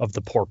of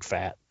the pork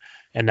fat.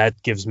 And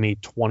that gives me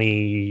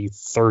 20,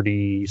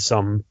 30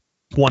 some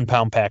 1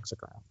 pound packs of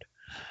ground.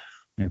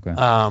 Okay.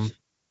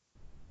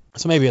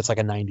 So maybe it's like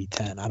a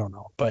 90-10. I don't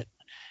know. But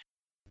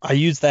I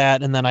use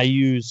that, and then I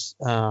use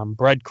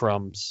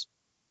breadcrumbs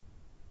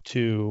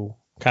to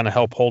kind of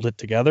help hold it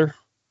together.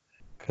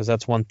 Because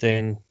that's one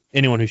thing,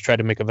 anyone who's tried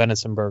to make a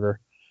venison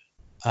burger,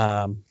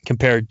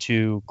 compared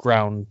to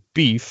ground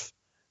beef,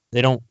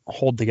 they don't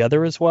hold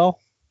together as well.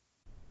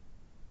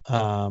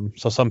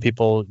 So some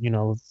people,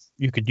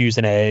 you could use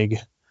an egg,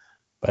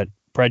 but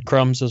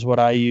breadcrumbs is what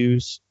I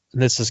use.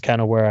 And this is kind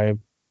of where I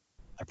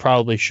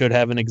probably should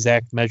have an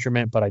exact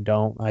measurement, but I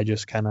don't. I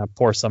just kind of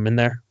pour some in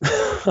there.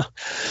 So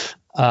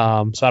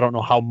I don't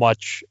know how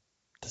much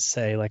to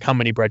say, like how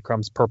many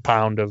breadcrumbs per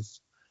pound of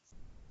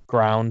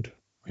ground,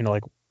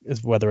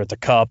 whether it's a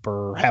cup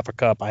or half a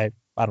cup. I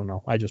don't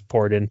know. I just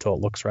pour it in until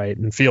it looks right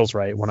and feels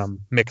right when I'm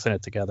mixing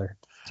it together.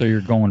 So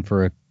you're going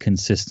for a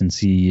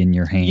consistency in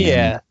your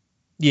hand.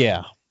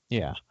 Yeah.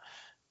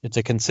 It's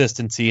a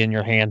consistency in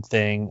your hand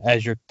thing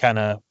as you're kind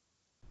of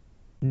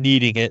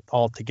kneading it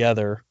all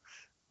together.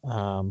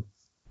 Kind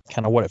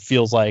of what it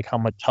feels like,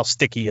 how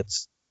sticky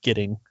it's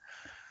getting.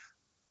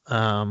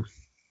 And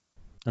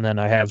then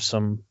I have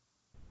some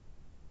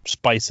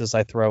spices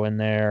I throw in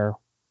there,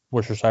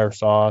 Worcestershire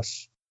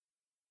sauce,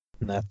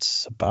 And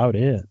that's about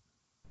it.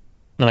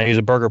 And I use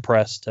a burger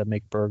press to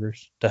make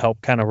burgers to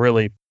help kind of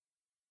really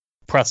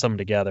press them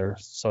together.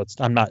 So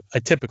I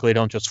typically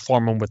don't just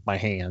form them with my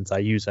hands. I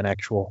use an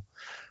actual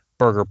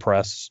burger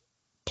press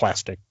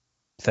plastic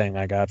thing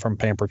I got from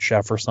Pampered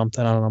Chef or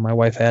something. I don't know. My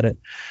wife had it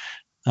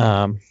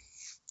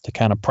to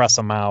kind of press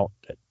them out.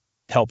 It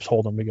helps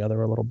hold them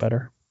together a little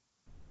better.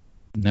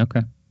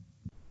 Okay.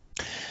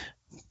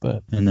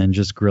 But and then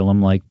just grill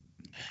them like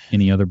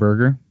any other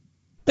burger?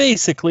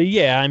 Basically,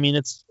 yeah. I mean,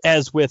 it's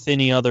as with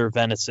any other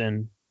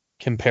venison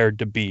compared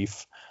to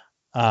beef.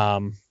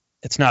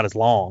 It's not as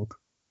long.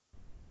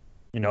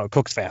 It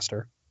cooks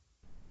faster.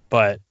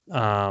 But,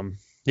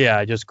 yeah,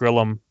 I just grill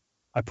them.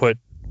 I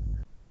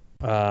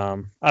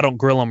don't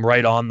grill them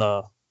right on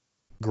the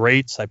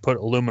grates. I put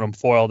aluminum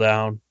foil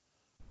down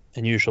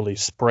and usually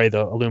spray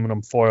the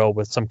aluminum foil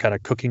with some kind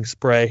of cooking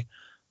spray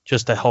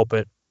just to help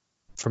it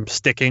from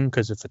sticking,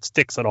 because if it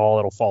sticks at all,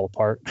 it'll fall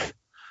apart.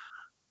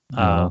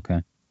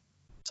 Okay.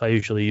 So I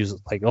usually use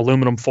like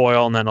aluminum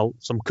foil and then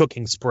some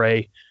cooking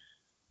spray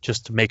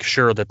just to make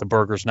sure that the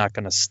burger's not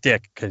going to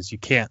stick, because you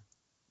can't.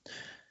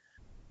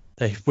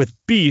 With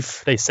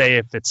beef, they say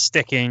if it's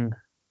sticking,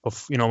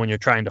 when you're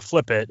trying to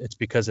flip it, it's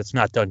because it's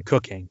not done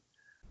cooking.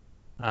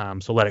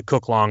 So let it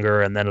cook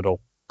longer and then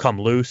it'll come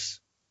loose.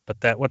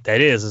 But what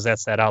that is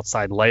that's that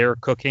outside layer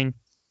cooking.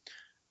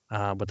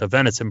 With the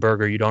venison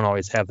burger, you don't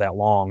always have that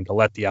long to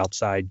let the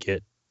outside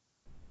get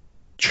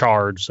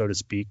charred, so to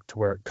speak, to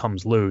where it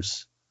comes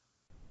loose,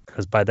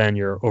 because by then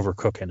you're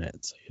overcooking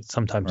it. So you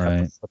sometimes have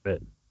to flip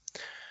it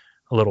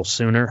a little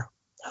sooner.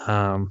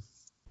 And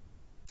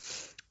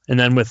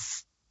then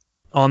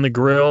on the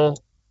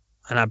grill,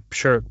 and I'm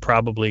sure it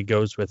probably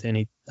goes with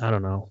any, I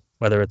don't know,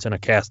 whether it's in a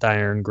cast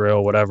iron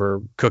grill,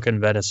 whatever, cooking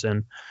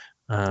venison.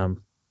 The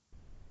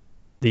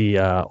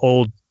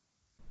old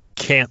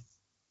camp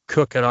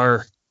cook at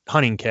our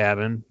hunting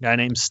cabin, a guy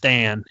named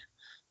Stan,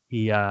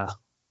 he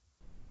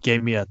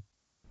gave me a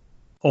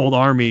old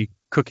Army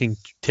cooking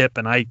tip,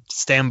 and I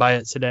stand by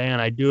it today,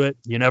 and I do it.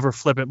 You never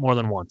flip it more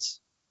than once.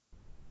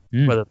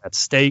 Whether that's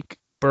steak,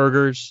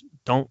 burgers,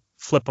 don't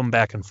flip them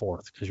back and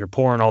forth, because you're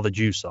pouring all the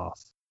juice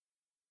off.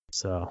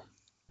 So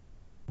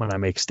when I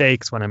make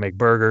steaks, when I make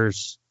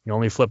burgers, you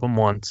only flip them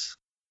once,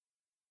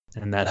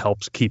 and that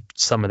helps keep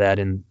some of that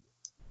in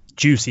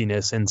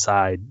juiciness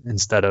inside,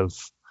 instead of,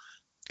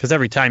 because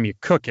every time you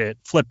cook it,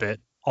 flip it,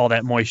 all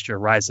that moisture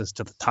rises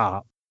to the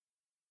top.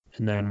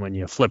 And then when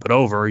you flip it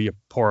over, you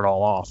pour it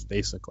all off,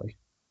 basically.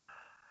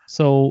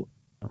 So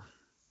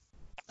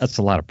that's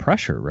a lot of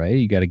pressure, right?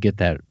 You got to get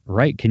that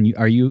right.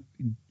 Are you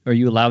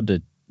allowed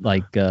to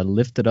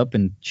lift it up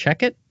and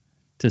check it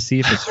to see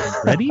if it's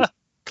ready?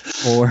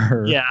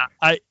 Or yeah,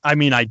 I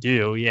mean I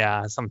do,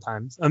 yeah,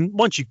 sometimes. And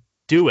once you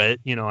do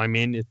it,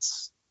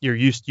 you're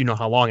used,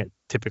 how long it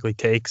typically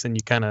takes, and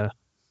you kind of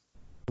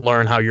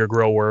learn how your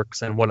grill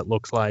works and what it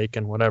looks like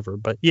and whatever.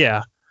 But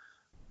yeah,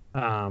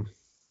 yeah,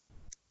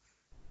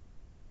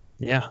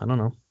 I don't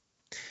know.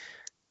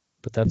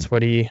 But that's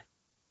what he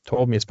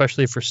told me,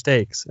 especially for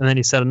steaks. And then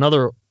he said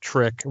another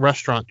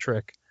restaurant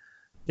trick.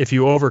 If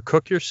you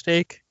overcook your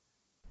steak,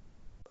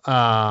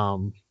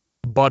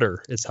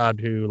 butter is how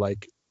to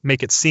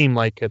make it seem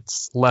like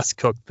it's less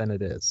cooked than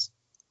it is.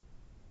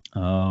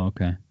 Oh,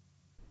 okay.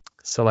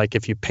 So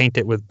if you paint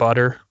it with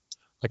butter,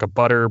 like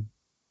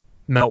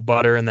melt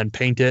butter and then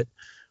paint it,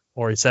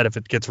 or he said if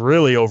it gets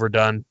really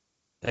overdone,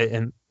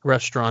 in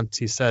restaurants,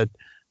 he said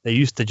they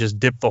used to just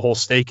dip the whole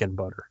steak in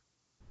butter.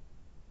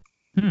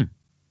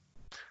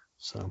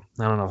 So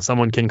I don't know.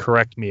 Someone can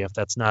correct me if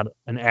that's not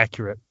an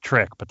accurate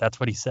trick, but that's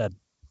what he said.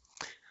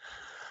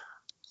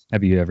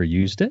 Have you ever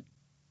used it?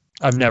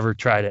 I've never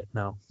tried it,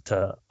 no,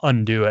 to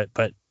undo it,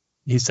 but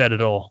he said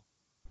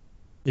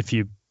if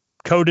you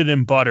coat it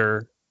in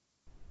butter,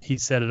 he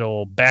said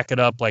it'll back it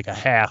up like a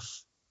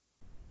half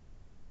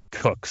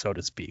cook, so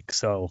to speak.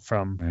 So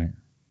from,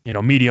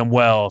 medium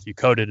well, if you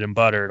coat it in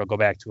butter, it'll go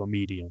back to a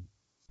medium.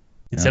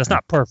 He said it's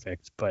not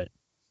perfect, but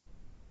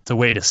it's a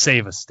way to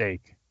save a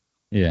steak.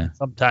 Yeah.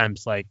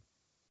 Sometimes,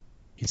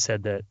 he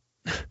said that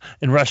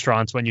in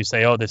restaurants, when you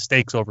say, oh, this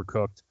steak's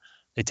overcooked,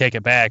 they take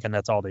it back, and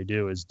that's all they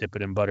do is dip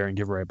it in butter and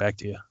give it right back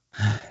to you.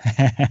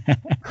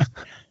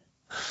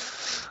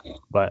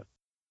 But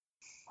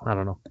I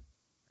don't know.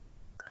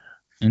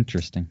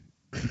 Interesting.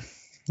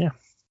 Yeah.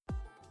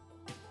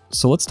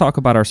 So let's talk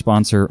about our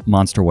sponsor,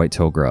 Monster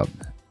Whitetail Grub.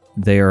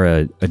 They are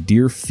a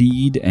deer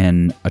feed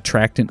and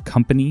attractant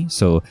company.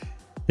 So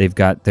they've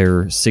got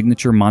their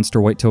signature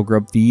Monster Whitetail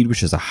Grub feed,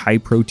 which is a high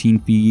protein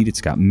feed.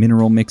 It's got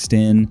mineral mixed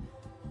in.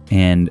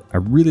 And I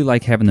really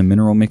like having the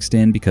mineral mixed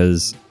in,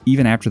 because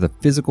even after the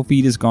physical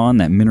feed is gone,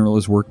 that mineral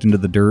is worked into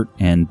the dirt,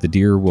 and the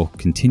deer will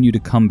continue to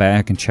come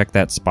back and check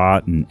that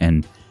spot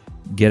and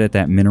get at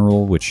that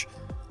mineral, which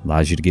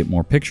allows you to get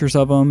more pictures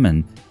of them.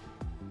 And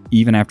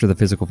even after the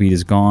physical feed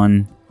is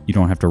gone, you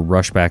don't have to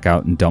rush back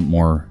out and dump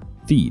more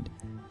feed.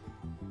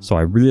 So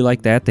I really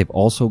like that. They've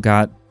also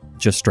got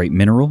just straight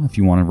mineral, if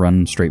you want to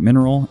run straight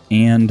mineral,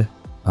 and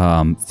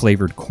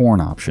flavored corn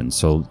options.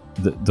 So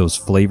those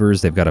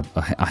flavors, they've got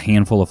a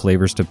handful of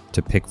flavors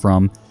to pick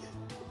from.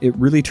 it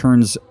really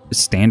turns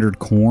standard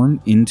corn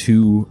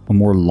into a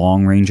more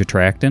long-range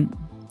attractant,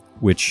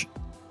 which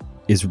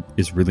is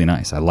really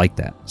nice. I like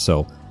that.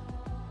 So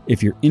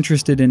if you're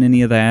interested in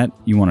any of that,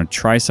 you want to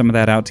try some of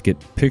that out to get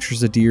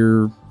pictures of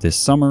deer this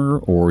summer,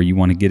 or you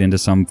want to get into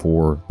some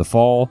for the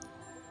fall,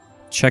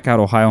 check out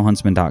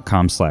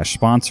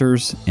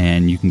ohiohuntsman.com/sponsors,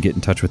 and you can get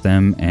in touch with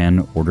them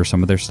and order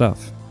some of their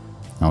stuff.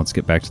 Now let's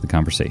get back to the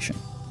conversation.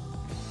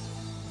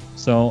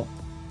 So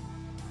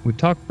we've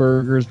talked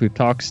burgers, we've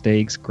talked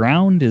steaks.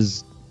 Ground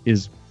is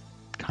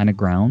kind of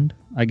ground,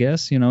 I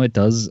guess. You know, it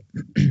does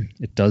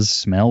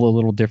smell a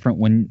little different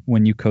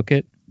when you cook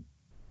it.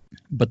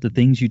 But the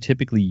things you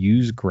typically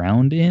use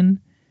ground in,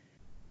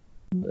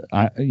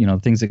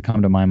 things that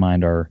come to my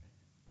mind are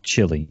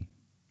chili,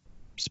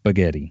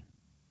 spaghetti,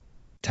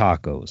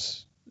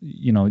 tacos.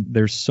 You know,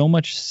 there's so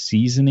much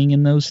seasoning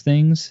in those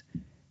things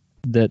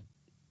that,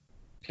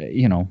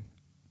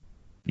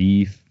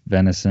 beef,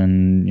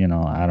 venison,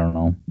 I don't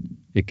know.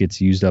 It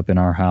gets used up in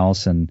our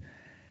house, and,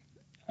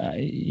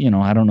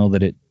 I don't know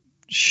that it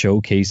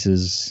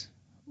showcases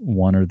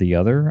one or the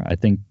other. I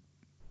think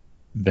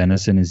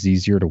venison is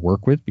easier to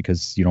work with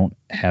because you don't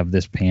have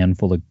this pan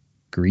full of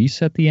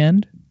grease at the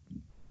end.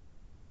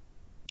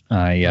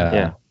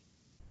 I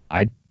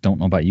don't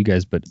know about you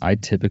guys, but I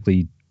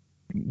typically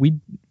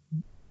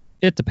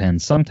it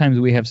depends. Sometimes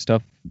we have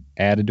stuff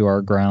added to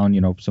our ground,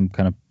 some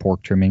kind of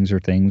pork trimmings or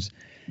things.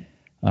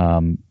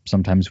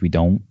 Sometimes we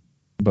don't,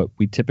 but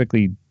we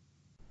typically,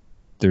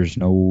 there's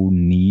no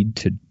need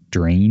to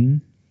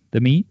drain the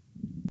meat.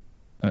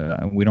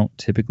 We don't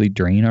typically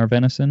drain our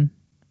venison,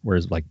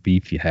 whereas like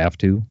beef, you have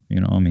to,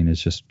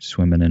 it's just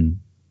swimming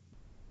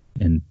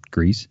in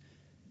grease.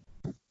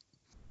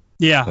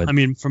 Yeah. But,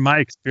 from my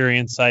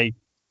experience,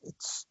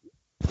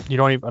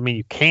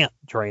 you can't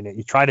drain it.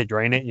 You try to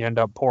drain it, you end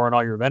up pouring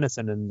all your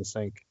venison in the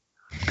sink.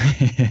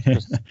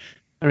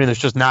 There's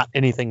just not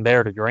anything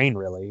there to drain,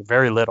 really.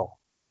 Very little.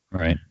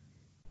 Right.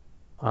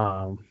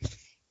 So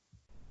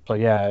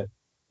yeah, it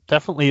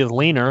definitely is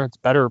leaner. It's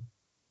better.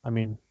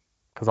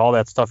 Because all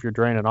that stuff you're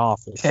draining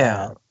off is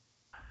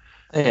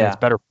it's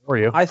better for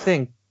you. I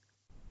think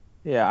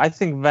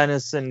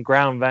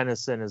ground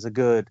venison is a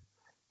good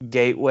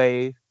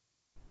gateway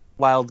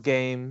wild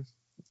game,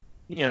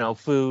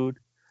 food.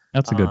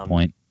 That's a good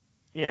point.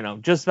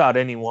 Just about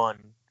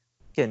anyone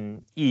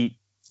can eat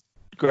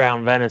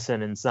ground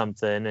venison in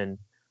something and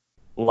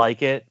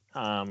like it,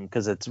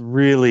 because it's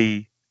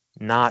really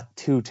not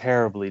too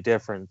terribly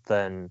different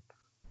than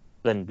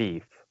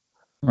beef.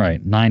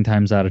 Right. 9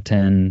 times out of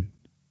 10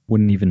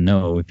 wouldn't even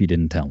know if you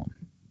didn't tell them.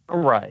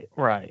 Right.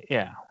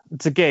 Yeah.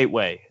 It's a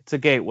gateway.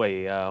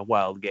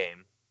 Wild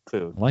game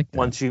food. I like that.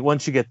 Once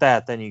you get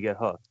that, then you get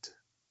hooked.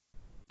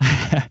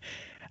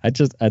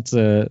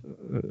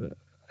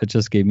 It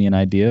just gave me an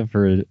idea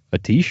for a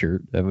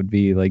t-shirt. That would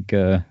be like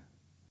a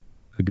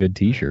good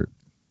t-shirt.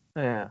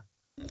 Yeah.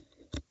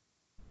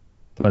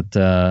 But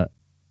all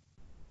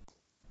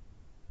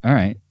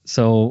right.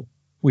 So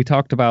we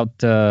talked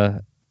about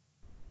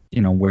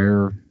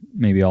where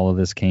maybe all of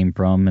this came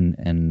from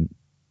and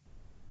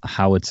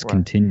how it's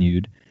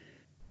continued.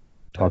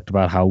 Talked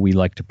about how we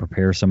like to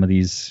prepare some of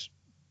these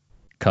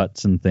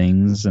cuts and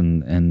things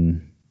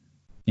and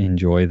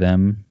enjoy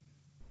them.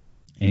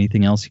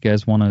 Anything else you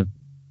guys want to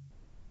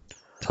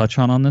touch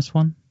on this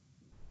one?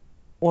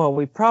 Well,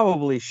 we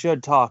probably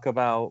should talk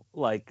about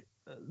like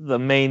the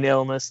main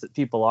illness that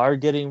people are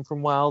getting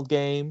from wild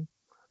game,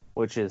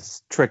 which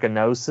is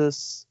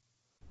trichinosis,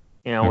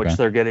 which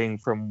they're getting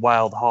from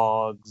wild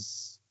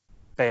hogs,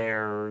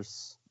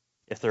 bears,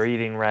 if they're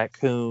eating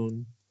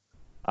raccoon.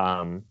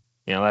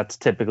 That's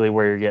typically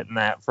where you're getting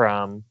that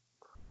from,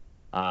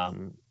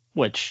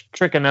 which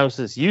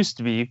trichinosis used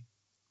to be,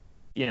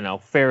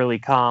 fairly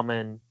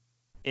common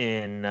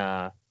in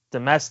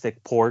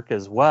domestic pork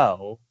as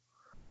well.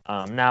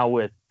 Now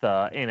with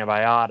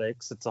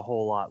antibiotics, it's a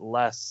whole lot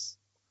less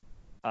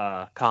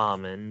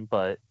common,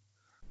 but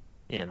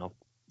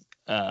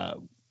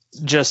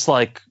just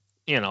like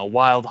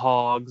wild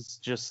hogs,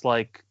 just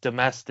like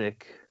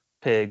domestic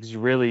pigs, you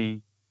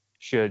really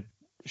should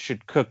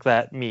cook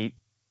that meat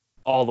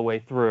all the way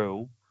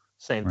through.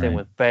 Same thing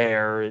with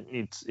bear.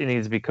 It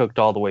needs to be cooked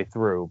all the way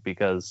through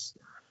because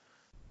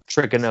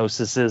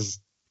trichinosis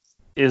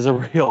is a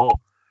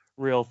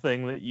real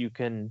thing that you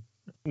can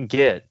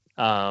get.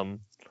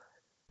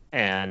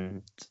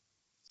 And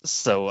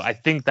so I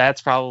think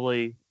that's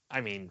probably,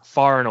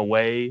 far and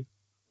away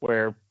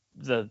where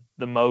the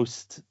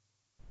most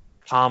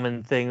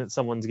common thing that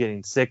someone's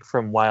getting sick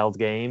from wild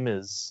game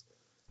is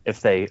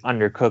if they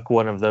undercook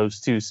one of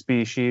those two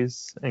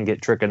species and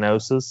get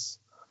trichinosis.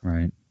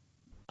 Right.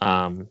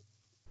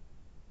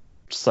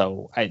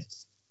 So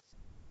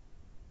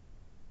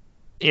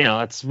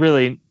it's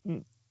really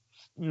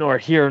nor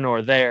here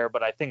nor there,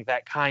 but I think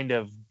that kind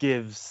of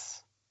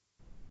gives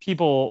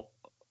people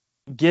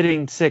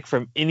getting sick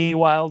from any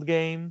wild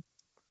game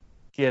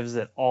gives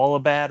it all a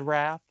bad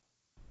rap,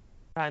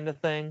 kind of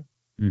thing.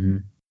 Mm-hmm.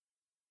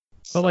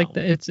 But like,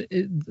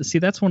 see,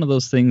 that's one of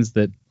those things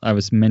that I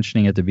was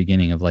mentioning at the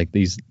beginning of like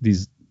these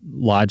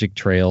logic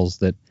trails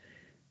that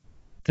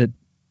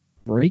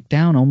break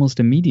down almost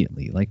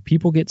immediately. Like,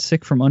 people get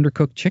sick from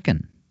undercooked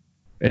chicken,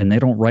 and they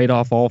don't write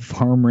off all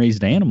farm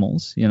raised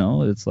animals.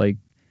 It's like,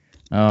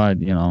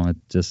 it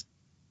just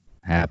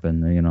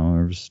happened.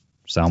 Or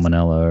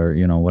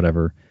salmonella, or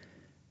whatever.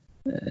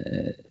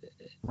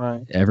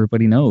 Right.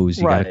 Everybody knows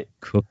you got to Right.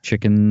 cook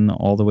chicken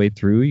all the way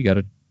through. You got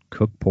to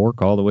cook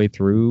pork all the way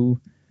through,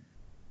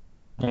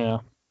 Yeah.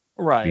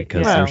 Right.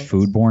 because yeah. there's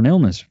foodborne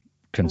illness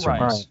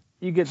concerns. Right.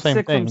 You get Same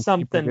sick thing. from People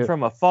something get-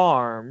 from a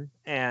farm,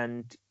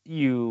 and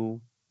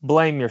you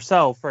blame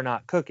yourself for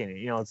not cooking it.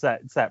 It's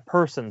that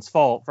person's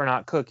fault for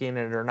not cooking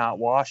it or not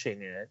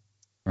washing it.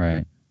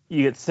 Right.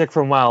 You get sick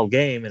from wild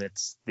game, and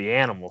it's the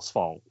animal's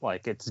fault.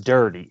 Like, it's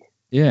dirty.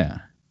 Yeah.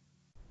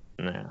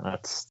 Yeah,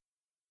 that's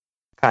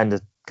kind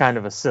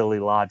of a silly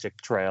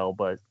logic trail,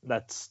 but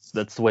that's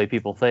the way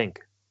people think.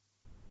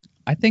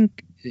 I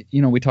think,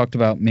 we talked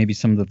about maybe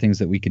some of the things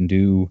that we can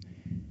do.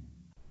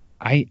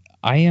 I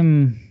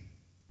am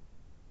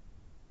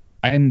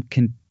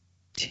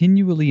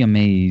continually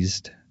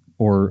amazed,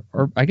 or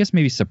I guess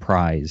maybe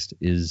surprised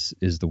is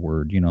the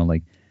word.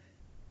 Like,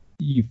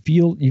 you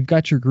feel you've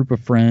got your group of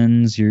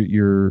friends,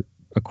 your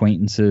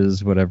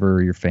acquaintances,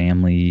 whatever, your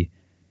family.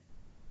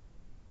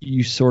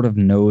 You sort of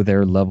know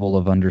their level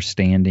of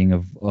understanding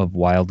of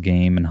wild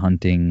game and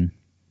hunting.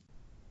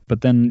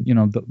 But then,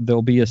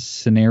 there'll be a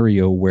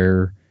scenario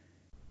where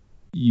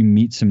you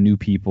meet some new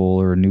people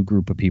or a new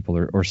group of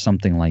people or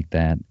something like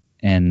that.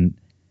 And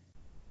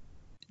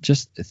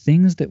just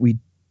things that we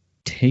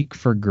take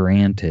for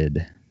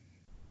granted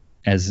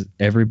as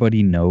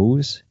everybody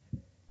knows,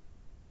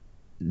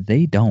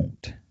 they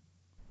don't.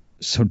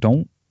 So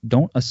don't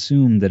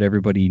assume that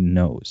everybody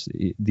knows.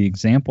 The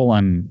example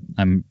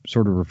I'm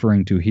sort of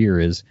referring to here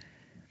is,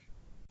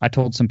 I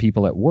told some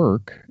people at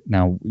work,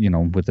 now,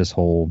 with this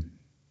whole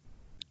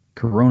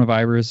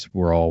coronavirus,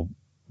 we're all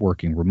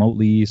working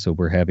remotely, so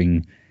we're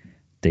having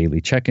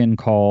daily check-in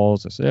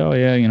calls. I say, oh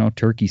yeah,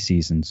 turkey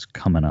season's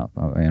coming up.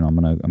 I'm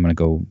gonna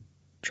go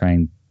try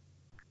and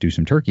do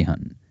some turkey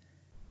hunting.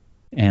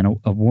 And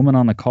a woman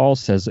on the call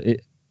says,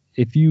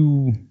 if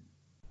you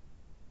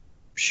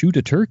shoot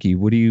a turkey,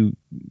 what are you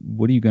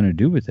going to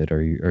do with it?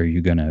 Are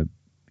you going to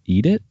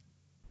eat it?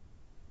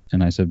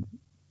 And I said,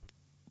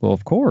 well,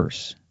 of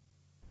course.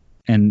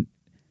 And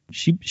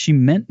she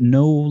meant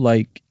no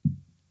like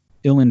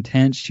ill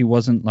intent. She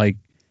wasn't like,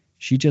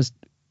 she just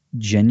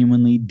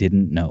genuinely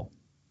didn't know.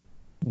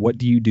 What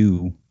do you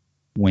do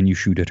when you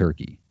shoot a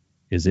turkey?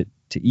 Is it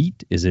to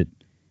eat? Is it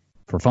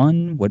for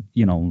fun? What,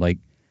 like,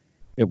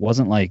 it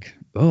wasn't like,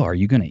 oh, are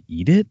you going to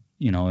eat it?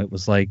 It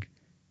was like,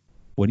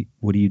 what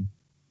do you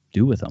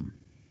do with them?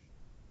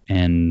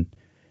 And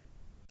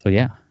so,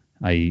 yeah,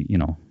 I,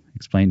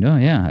 explained, oh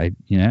yeah,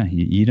 you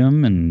eat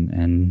them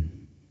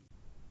and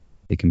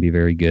they can be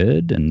very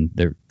good, and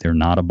they're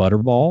not a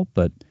butterball,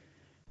 but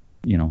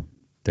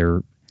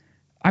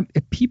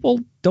people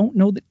don't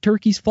know that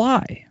turkeys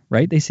fly,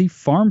 right? They see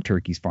farm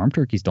turkeys. Farm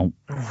turkeys don't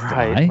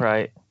fly. Right.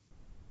 Right.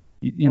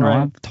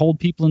 I've told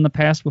people in the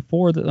past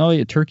before that, oh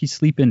yeah, turkeys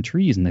sleep in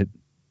trees, and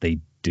they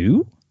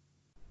do.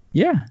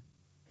 Yeah.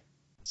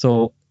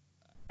 So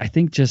I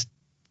think just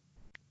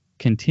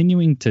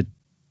continuing to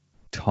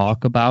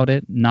talk about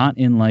it, not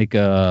in like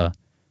a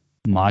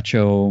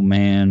macho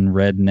man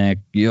redneck,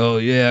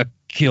 yeah,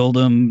 killed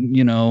him,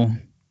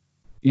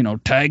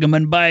 tag him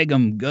and bag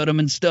him, gut him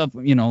and stuff,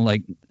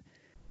 like,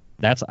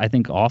 that's, I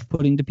think,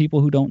 off-putting to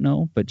people who don't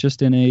know. But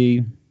just in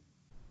a,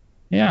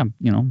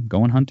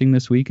 going hunting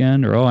this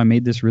weekend, or, oh, I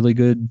made this really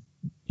good,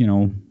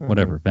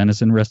 whatever,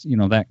 venison rest,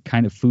 that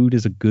kind of food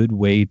is a good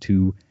way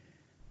to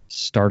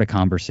start a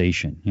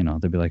conversation. They'll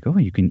be like, oh,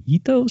 you can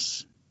eat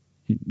those?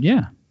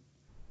 Yeah.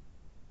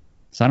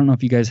 So I don't know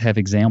if you guys have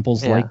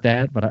examples like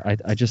that, but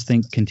I just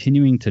think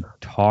continuing to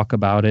talk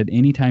about it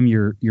anytime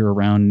you're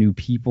around new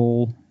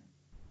people,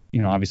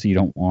 obviously you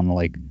don't want to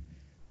like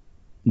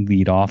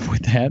lead off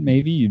with that.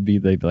 Maybe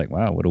they'd be like,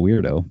 wow, what a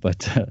weirdo.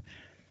 But,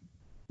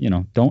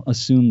 don't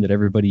assume that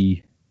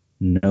everybody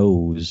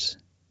knows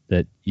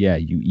that, yeah,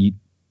 you eat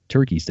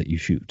turkeys that you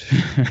shoot.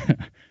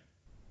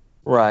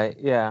 Right.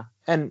 Yeah.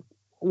 And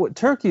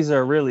turkeys are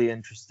a really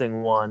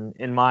interesting one,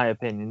 in my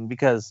opinion,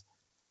 because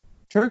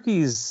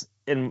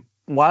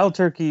wild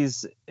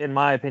turkeys, in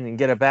my opinion,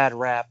 get a bad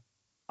rap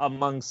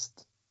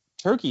amongst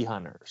turkey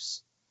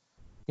hunters,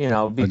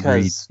 because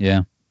Agreed.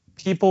 Yeah.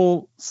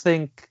 people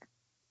think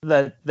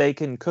that they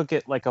can cook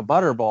it like a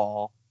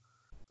butterball,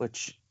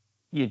 which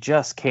you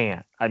just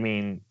can't. I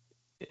mean,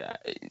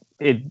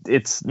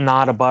 it's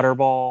not a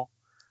butterball.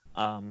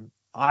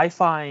 I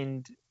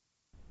find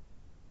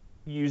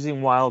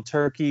using wild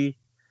turkey,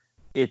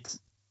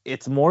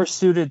 it's more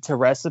suited to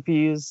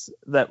recipes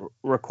that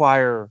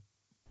require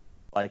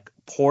like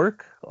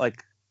pork,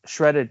 like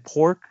shredded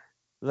pork,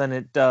 than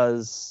it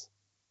does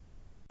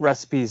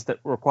recipes that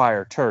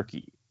require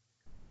turkey.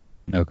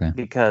 Okay.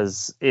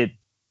 Because it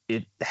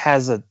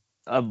has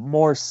a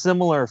more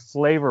similar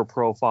flavor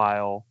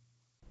profile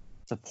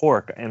to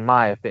pork, in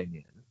my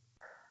opinion.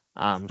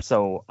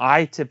 So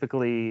I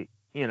typically,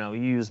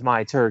 use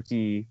my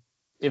turkey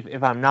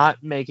if I'm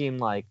not making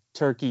like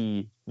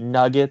turkey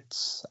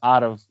nuggets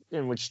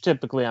in which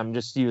typically I'm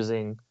just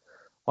using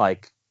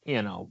like,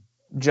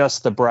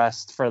 just the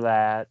breast for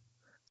that,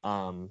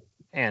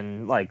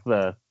 and like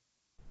the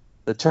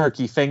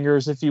turkey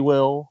fingers, if you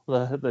will,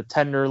 the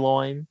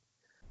tenderloin.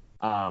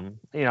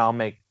 I'll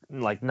make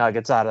like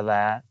nuggets out of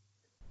that.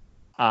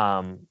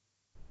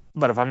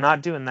 But if I'm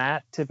not doing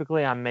that,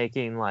 typically I'm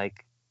making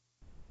like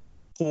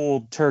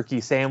pulled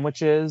turkey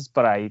sandwiches,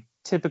 but I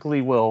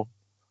typically will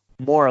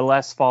more or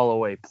less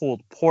follow a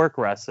pulled pork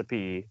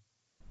recipe,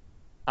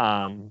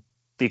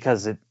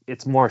 because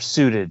it's more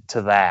suited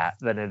to that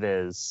than it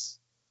is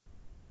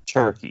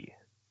turkey.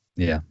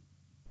 Yeah.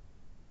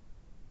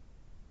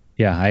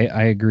 Yeah,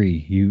 I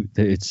agree.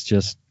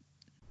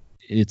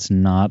 It's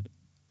not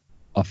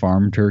a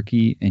farm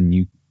turkey, and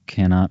you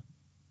cannot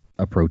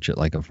approach it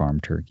like a farm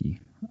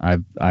turkey.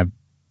 I've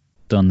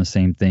done the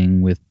same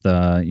thing with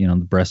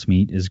the breast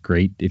meat is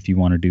great if you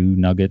want to do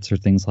nuggets or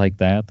things like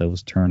that.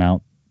 Those turn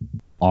out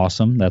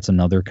awesome. That's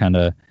another kind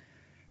of,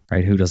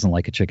 right, who doesn't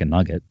like a chicken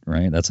nugget,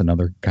 right? That's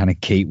another kind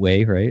of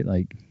gateway, right?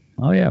 Like,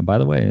 oh yeah, by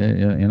the way,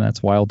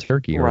 that's wild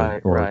turkey,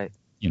 right.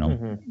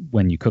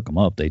 When you cook them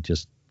up, they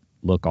just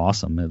look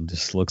awesome. It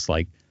just looks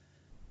like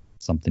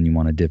something you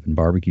want to dip in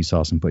barbecue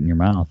sauce and put in your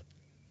mouth.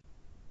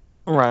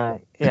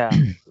 Right. Yeah.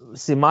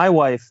 See, my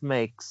wife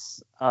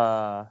makes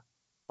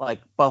like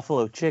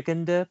buffalo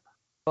chicken dip,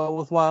 but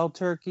with wild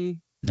turkey.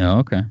 Oh,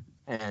 okay.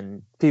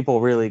 And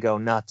people really go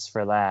nuts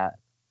for that.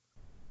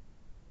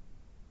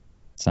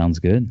 Sounds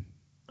good.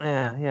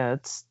 Yeah,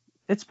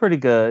 it's pretty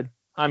good.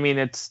 I mean,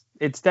 it's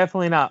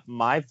definitely not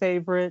my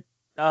favorite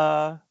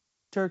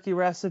turkey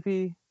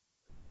recipe,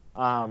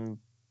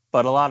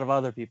 but a lot of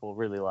other people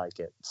really like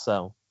it.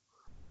 So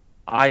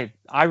I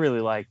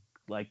really like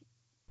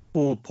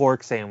pulled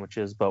pork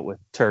sandwiches, but with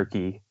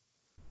turkey.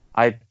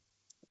 I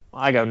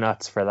go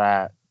nuts for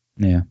that.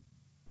 Yeah.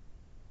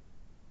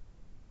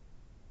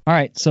 All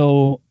right.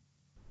 So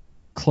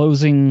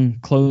closing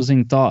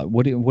thought.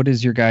 What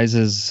is your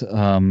guys's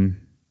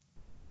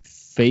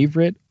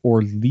favorite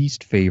or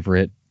least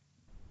favorite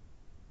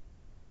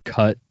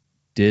cut,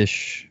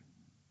 dish,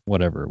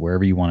 whatever,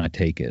 wherever you want to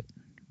take it,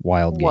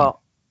 wild game?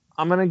 Well,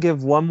 I'm gonna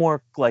give one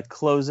more like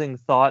closing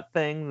thought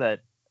thing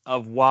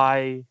of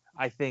why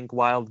I think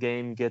wild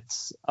game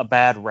gets a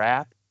bad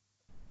rap,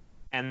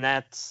 and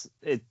that's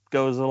it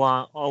goes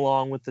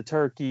along with the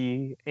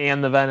turkey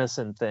and the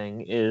venison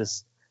thing,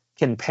 is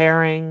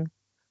comparing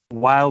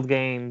wild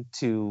game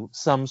to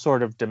some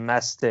sort of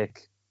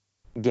domestic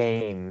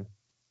game,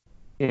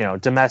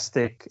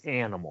 domestic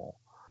animal.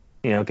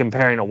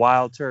 Comparing a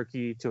wild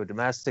turkey to a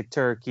domestic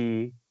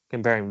turkey,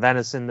 comparing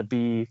venison to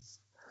beef,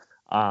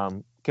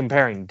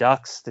 comparing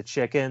ducks to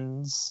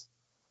chickens.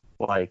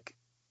 Like,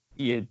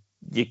 you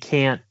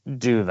can't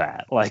do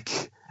that.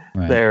 Like,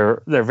 right.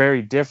 They're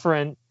very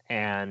different,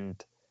 and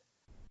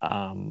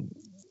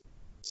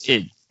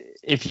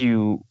if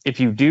you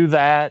do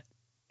that,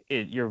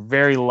 you're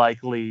very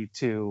likely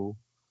to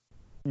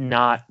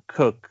not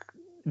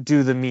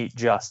do the meat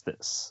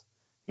justice.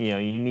 You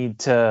need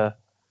to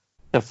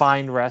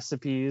find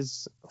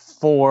recipes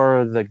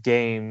for the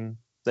game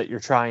that you're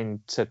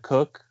trying to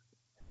cook.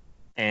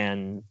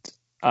 And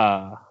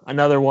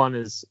another one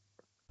is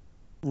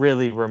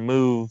really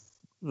remove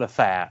the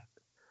fat.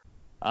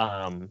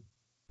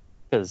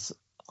 Because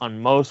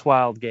on most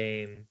wild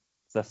game,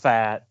 the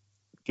fat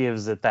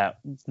gives it that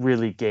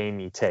really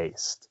gamey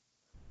taste.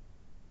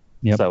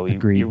 Yep, so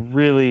you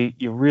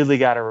really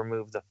got to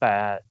remove the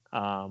fat.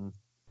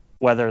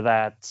 Whether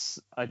that's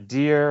a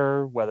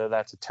deer, whether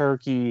that's a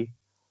turkey,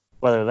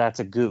 whether that's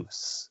a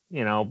goose.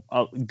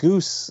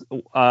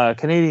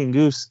 Canadian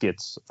goose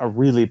gets a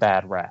really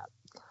bad rap.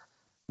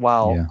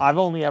 While I've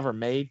only ever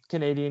made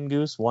Canadian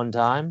goose one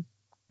time,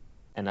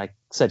 and I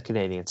said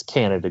Canadian, it's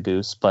Canada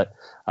goose, but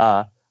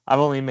I've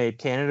only made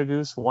Canada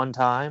goose one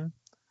time.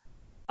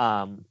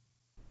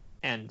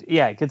 And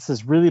yeah, it gets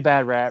this really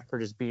bad rap for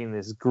just being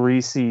this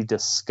greasy,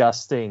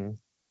 disgusting,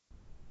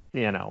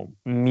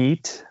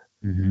 meat.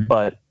 Mm-hmm.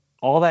 But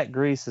all that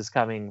grease is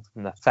coming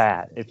from the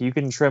fat. If you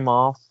can trim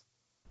off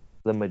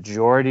the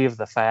majority of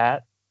the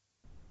fat,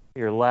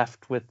 you're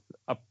left with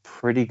a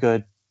pretty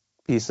good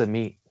piece of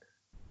meat.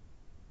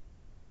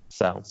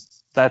 So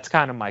that's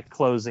kind of my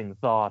closing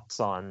thoughts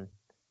on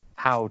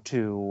how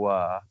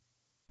to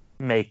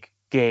make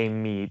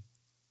game meat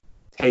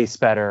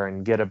taste better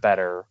and get a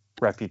better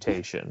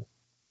reputation.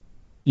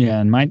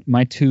 Yeah, and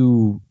my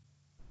two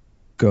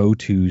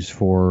go-tos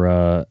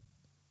for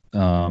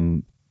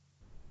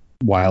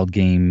wild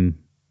game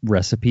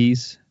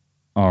recipes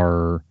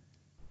are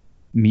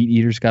Meat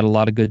Eater's got a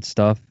lot of good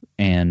stuff,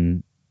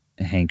 and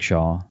Hank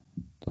Shaw.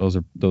 Those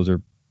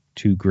are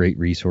two great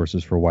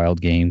resources for wild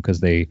game, because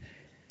they,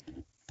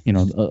 a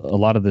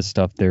lot of this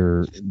stuff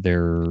they're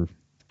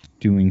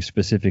doing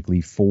specifically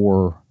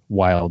for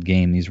wild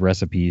game. These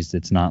recipes,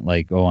 it's not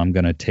like, oh, I'm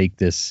going to take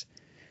this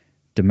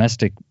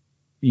domestic,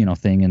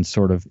 thing and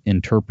sort of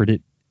interpret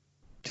it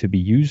to be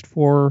used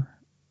for.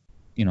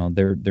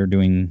 They're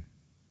doing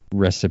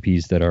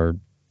recipes that are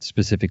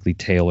specifically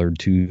tailored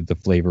to the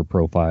flavor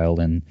profile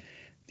and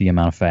the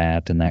amount of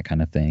fat and that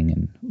kind of thing.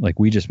 And like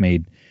we just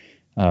made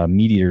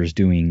meat eaters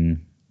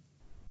doing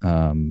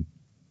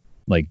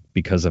like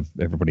because of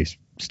everybody's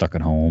stuck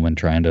at home and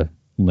trying to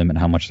limit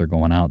how much they're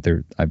going out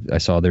there. I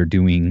saw they're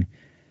doing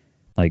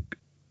like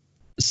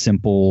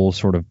simple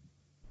sort of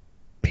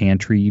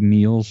pantry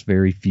meals,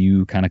 very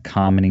few kind of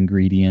common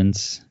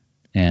ingredients.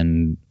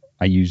 And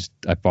I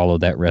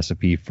followed that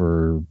recipe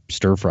for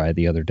stir fry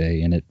the other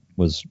day, and it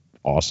was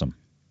awesome.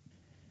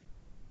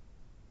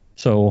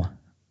 So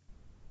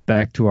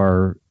back to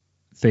our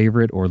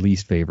favorite or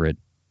least favorite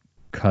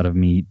cut of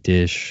meat,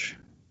 dish,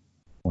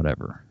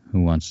 whatever.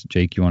 Who wants?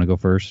 Jake, you want to go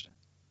first?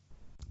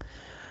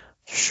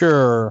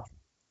 Sure.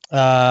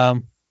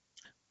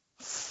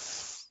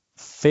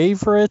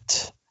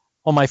 Favorite?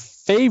 Well, my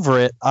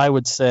favorite, I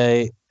would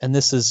say, and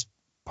this is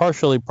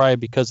partially probably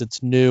because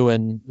it's new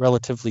and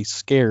relatively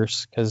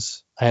scarce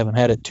because I haven't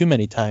had it too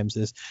many times,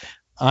 is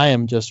I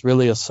am just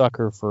really a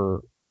sucker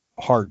for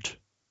heart.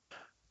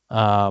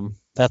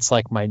 That's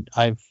like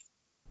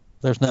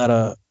there's not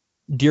a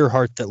deer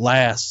heart that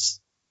lasts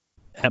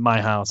at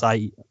my house.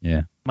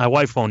 My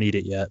wife won't eat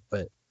it yet,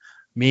 but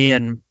me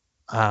and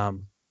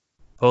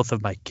both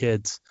of my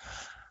kids,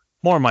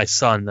 more my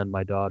son than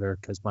my daughter,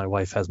 because my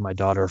wife has my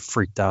daughter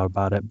freaked out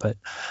about it. But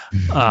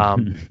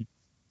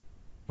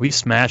we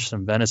smashed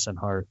some venison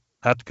heart.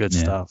 That's good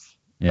stuff.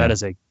 Yeah. That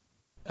is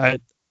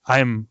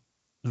I'm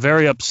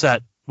very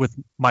upset with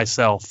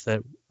myself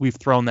that we've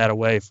thrown that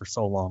away for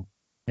so long.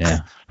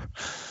 Yeah.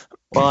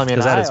 Well, I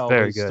mean, I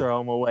always throw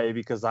them away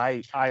because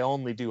I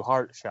only do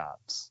heart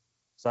shots.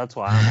 So that's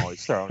why I'm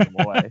always throwing them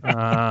away.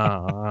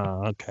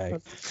 Okay.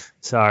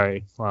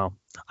 Sorry. Well,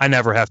 I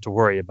never have to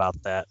worry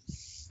about that.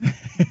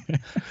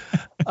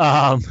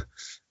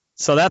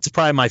 So that's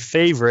probably my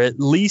favorite.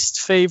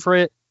 Least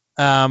favorite,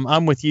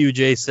 I'm with you,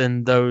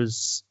 Jason.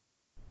 Those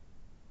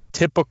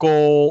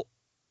typical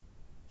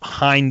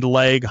hind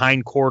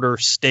quarter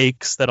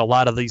steaks that a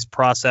lot of these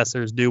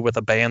processors do with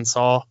a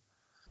bandsaw.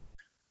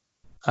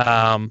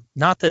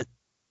 Not that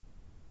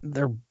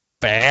they're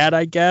bad,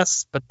 I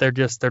guess, but they're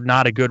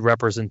not a good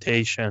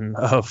representation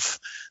of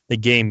the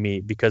game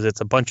meat because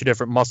it's a bunch of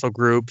different muscle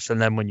groups, and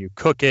then when you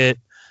cook it,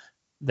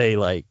 they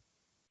like.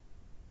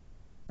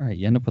 All right,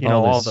 you end up with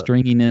all this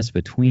stringiness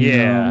between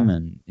them,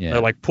 and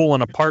they're like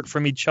pulling apart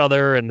from each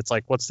other, and it's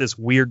like, what's this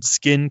weird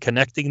skin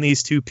connecting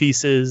these two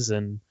pieces?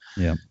 And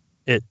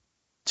it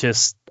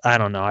just, I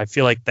don't know. I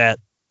feel like that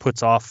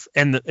puts off,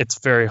 and it's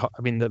very.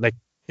 I mean, like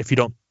if you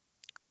don't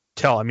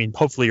tell, I mean,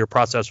 hopefully your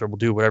processor will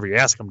do whatever you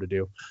ask them to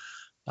do.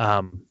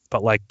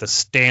 But like the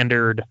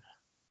standard,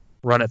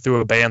 run it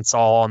through a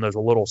bandsaw, and there's a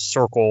little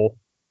circle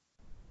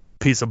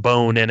piece of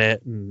bone in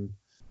it, and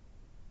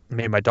I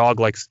mean, my dog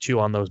likes to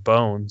chew on those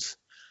bones.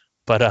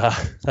 But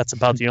that's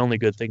about the only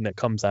good thing that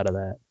comes out of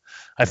that.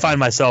 I find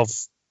myself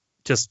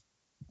just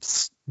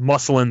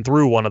muscling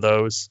through one of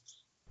those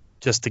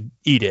just to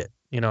eat it.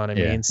 You know what I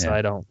mean? So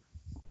I don't.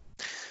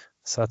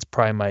 So that's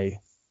probably my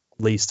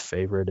least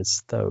favorite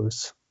is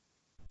those.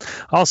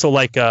 Also,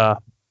 like kind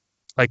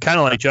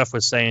of like Jeff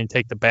was saying,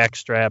 take the back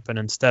strap and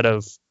instead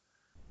of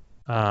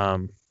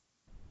butterflying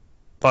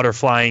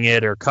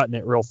it or cutting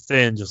it real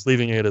thin, just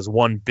leaving it as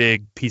one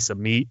big piece of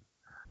meat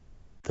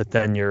that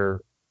then you're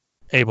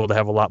able to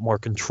have a lot more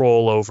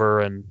control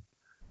over, and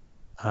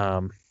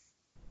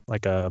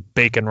like a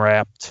bacon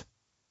wrapped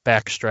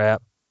back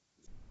strap,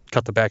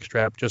 cut the back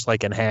strap just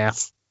like in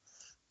half.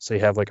 So you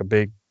have like a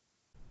big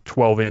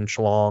 12-inch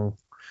long,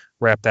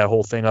 wrap that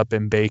whole thing up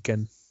in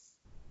bacon.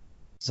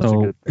 That's a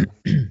good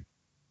thing.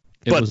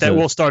 But that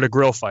will start a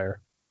grill fire.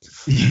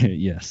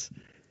 Yes.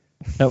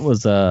 That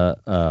was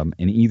an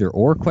either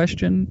or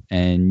question,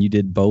 and you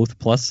did both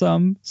plus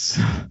some.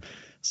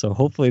 So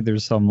hopefully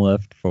there's some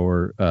left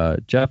for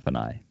Jeff and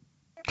I.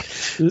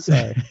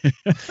 Sorry.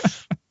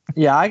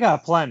 Yeah, I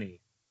got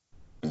plenty.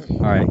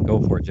 All right,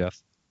 go for it,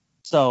 Jeff.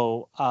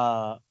 So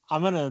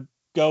I'm going to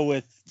go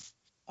with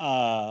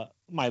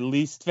my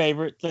least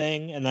favorite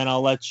thing, and then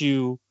I'll let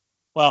you...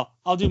 Well,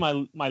 I'll do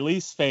my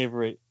least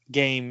favorite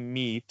game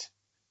meat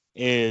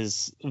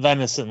is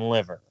venison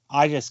liver.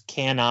 I just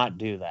cannot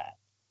do that.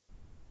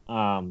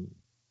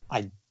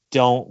 I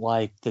don't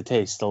like the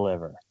taste of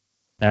liver.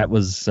 That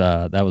was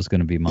going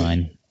to be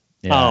mine.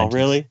 Yeah,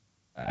 really?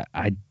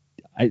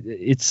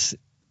 It's,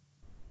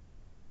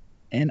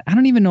 and I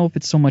don't even know if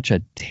it's so much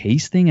a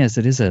taste thing as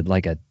it is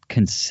a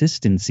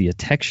consistency, a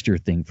texture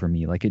thing for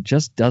me. Like it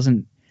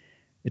doesn't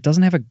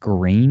have a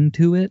grain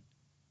to it,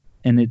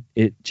 and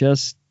it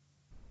just,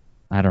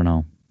 I don't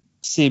know.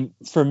 See,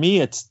 for me,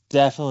 it's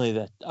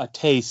definitely a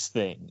taste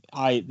thing.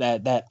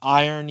 That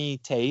irony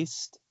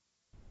taste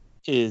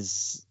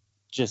is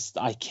just,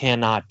 I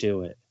cannot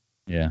do it.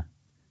 Yeah.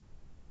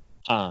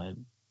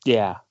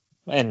 Yeah,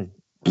 and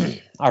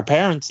our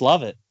parents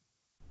love it.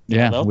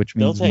 Yeah, which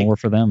means more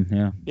for them.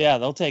 Yeah. Yeah,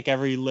 they'll take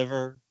every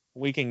liver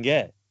we can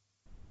get.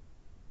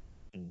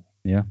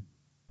 Yeah.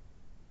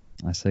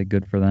 I say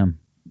good for them.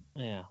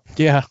 Yeah.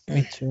 Yeah,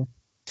 me too.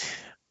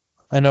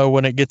 I know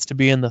when it gets to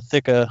be in the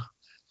thick of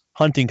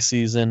hunting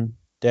season,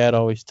 Dad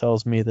always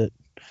tells me that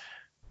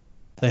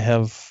they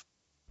have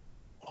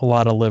a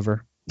lot of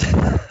liver.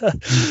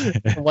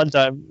 The one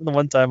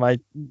time I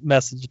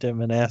messaged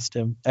him and asked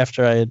him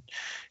after I had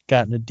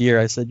gotten a deer,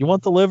 I said, "You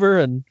want the liver?"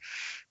 And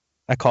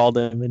I called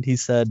him and he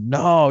said,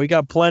 "No, we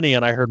got plenty."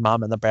 And I heard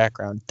Mom in the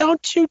background,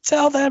 "Don't you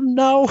tell them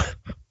no."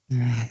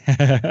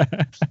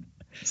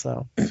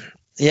 So,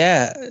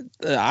 Yeah,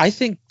 I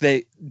think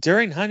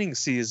during hunting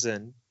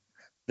season,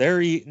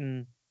 they're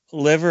eating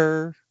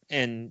liver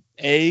and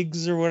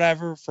eggs or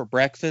whatever for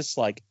breakfast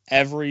like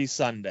every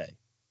Sunday.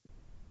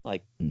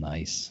 Like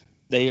Nice.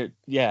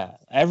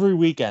 every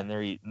weekend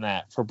they're eating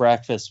that for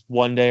breakfast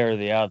one day or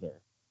the other.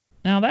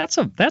 Now that's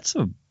a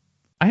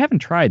I haven't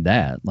tried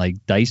that,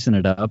 like dicing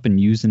it up and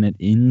using it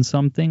in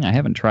something. I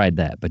haven't tried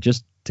that, but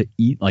just to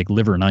eat like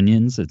liver and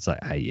onions, it's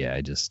like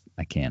I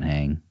can't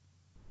hang.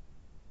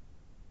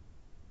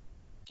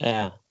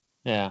 Yeah.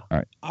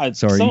 All right.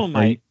 So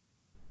what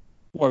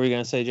were we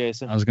gonna say,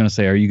 Jason? I was gonna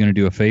say, are you gonna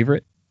do a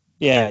favorite?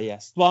 Yeah,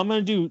 yes. Well, I'm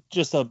gonna do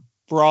just a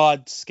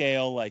broad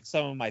scale, like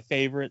some of my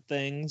favorite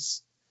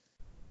things.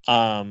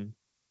 I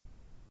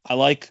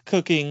like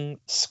cooking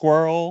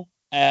squirrel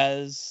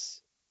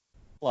as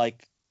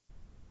like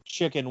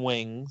chicken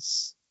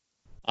wings.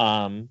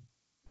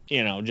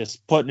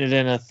 Just putting it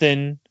in a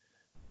thin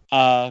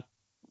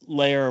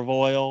layer of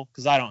oil,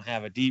 because I don't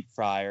have a deep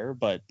fryer,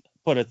 but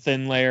put a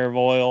thin layer of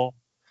oil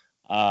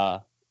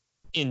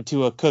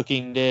into a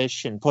cooking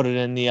dish and put it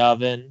in the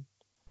oven.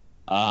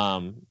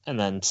 And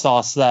then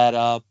sauce that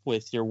up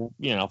with your,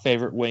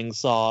 favorite wing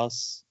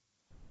sauce.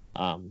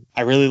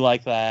 I really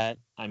like that.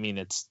 I mean,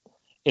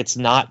 it's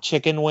not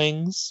chicken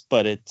wings,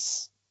 but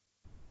it's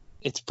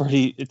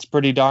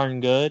pretty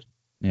darn good.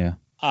 Yeah.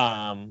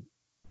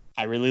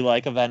 I really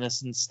like a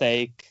venison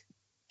steak,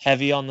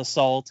 heavy on the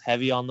salt,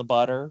 heavy on the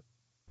butter.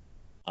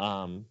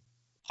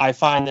 I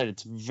find that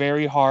it's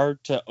very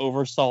hard to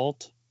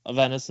oversalt a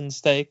venison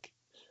steak.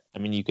 I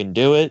mean, you can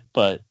do it,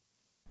 but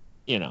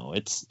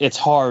it's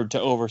hard to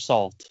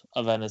oversalt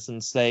a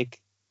venison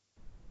steak.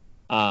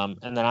 And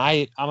then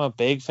I'm a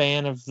big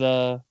fan of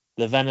the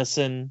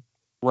venison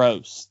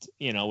roast,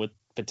 with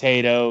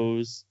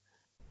potatoes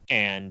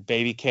and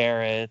baby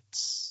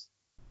carrots,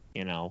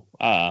 cream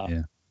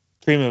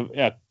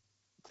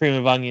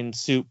of onion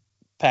soup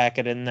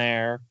packet in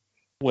there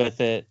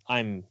with it.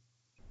 I'm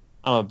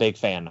a big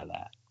fan of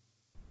that.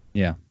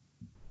 Yeah.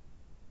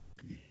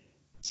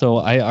 So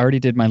I already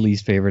did my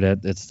least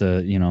favorite. It's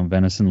the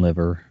venison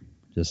liver.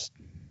 Just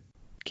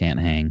can't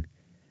hang.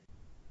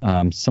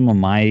 Some of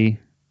my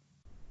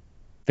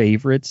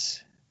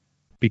favorites,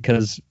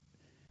 because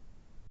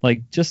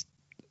like just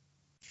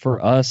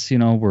for us,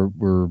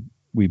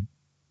 we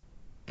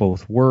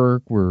both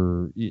work.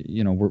 We're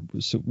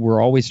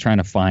always trying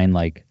to find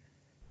like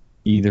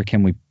either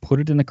can we put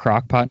it in the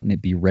crock pot and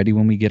it be ready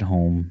when we get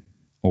home,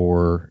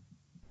 or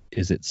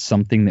is it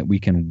something that we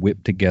can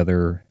whip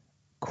together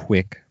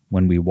quick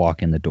when we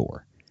walk in the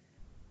door?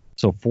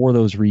 So for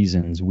those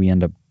reasons, we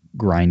end up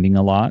grinding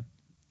a lot,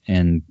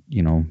 and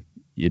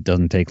it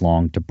doesn't take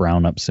long to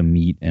brown up some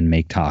meat and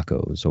make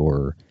tacos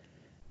or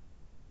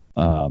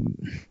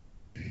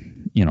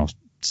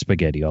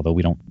spaghetti, although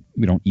we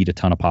don't eat a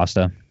ton of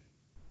pasta.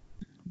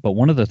 But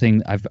one of the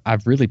things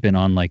I've really been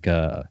on like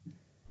a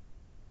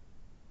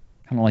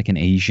kind of like an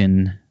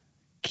Asian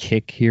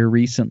kick here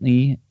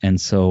recently, and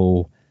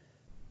so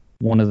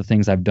one of the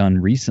things I've done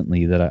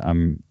recently that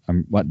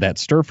that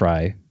stir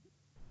fry,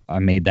 I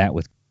made that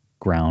with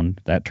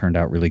ground. That turned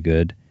out really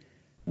good.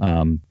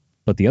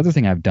 But the other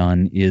thing I've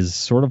done is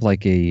sort of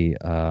like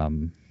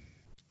an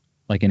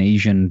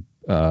Asian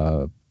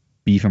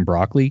beef and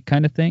broccoli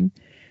kind of thing,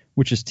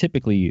 which is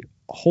typically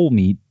whole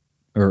meat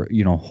or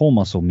whole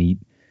muscle meat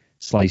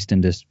sliced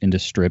into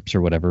strips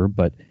or whatever.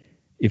 But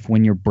if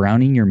when you're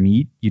browning your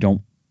meat, you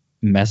don't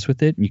mess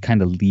with it and you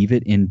kind of leave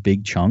it in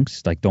big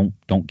chunks, like don't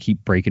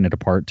keep breaking it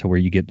apart to where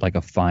you get like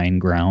a fine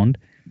ground,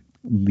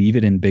 leave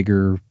it in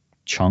bigger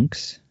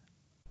chunks,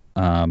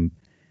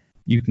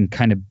 you can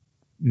kind of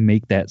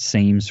make that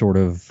same sort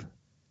of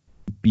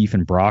beef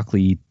and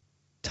broccoli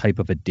type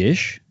of a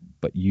dish,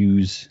 but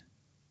use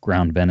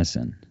ground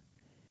venison.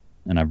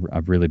 And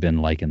I've really been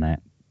liking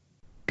that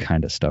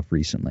kind of stuff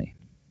recently.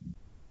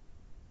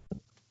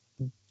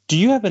 Do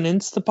you have an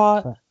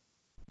Instapot?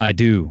 I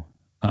do.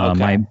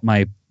 Okay.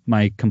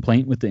 My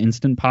complaint with the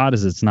Instant Pot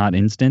is it's not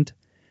instant.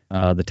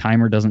 The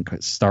timer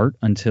doesn't start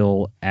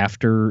until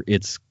after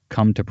it's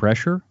come to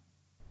pressure,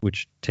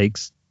 which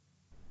takes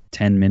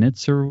 10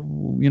 minutes or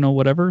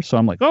whatever. So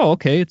I'm like, oh,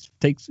 okay, it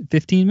takes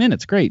 15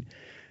 minutes. Great.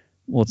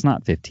 Well, it's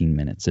not 15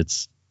 minutes.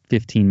 It's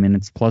 15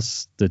 minutes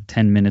plus the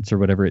 10 minutes or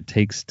whatever it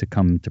takes to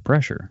come to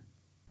pressure.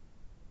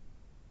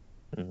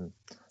 Mm-hmm.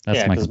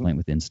 That's my complaint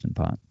with Instant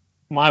Pot.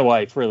 My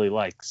wife really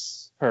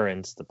likes her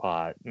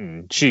Instapot,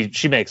 and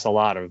she makes a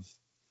lot of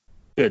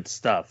good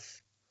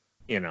stuff,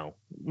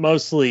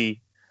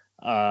 mostly,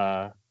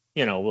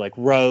 like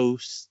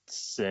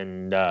roasts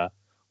and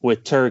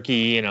with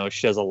turkey,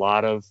 she does a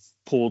lot of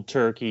pulled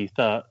turkey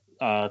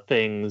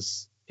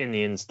things in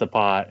the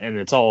Instapot, and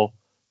it's all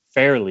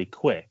fairly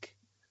quick.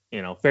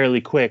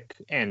 fairly quick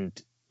and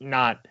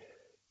not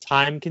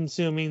time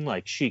consuming.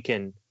 Like she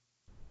can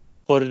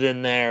put it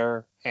in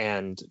there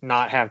and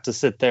not have to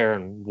sit there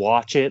and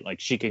watch it. Like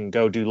she can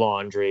go do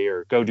laundry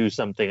or go do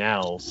something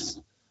else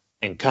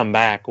and come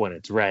back when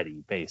it's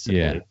ready, basically.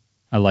 Yeah.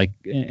 I like,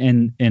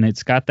 and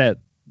it's got that,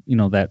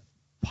 that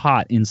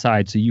pot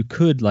inside. So you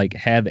could like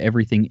have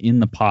everything in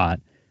the pot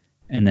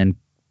and then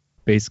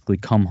basically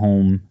come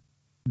home,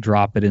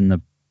 drop it in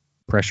the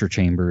pressure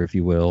chamber, if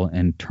you will,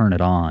 and turn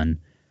it on.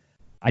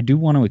 I do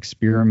want to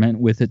experiment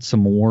with it some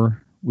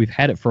more. We've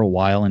had it for a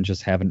while and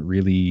just haven't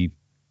really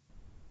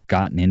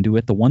gotten into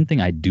it. The one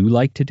thing I do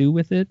like to do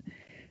with it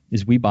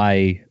is we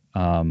buy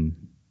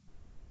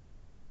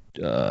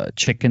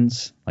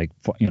chickens, like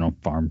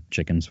farm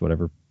chickens,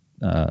 whatever,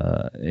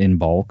 in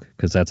bulk,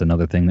 because that's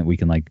another thing that we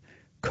can like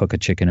cook a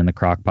chicken in the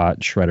crock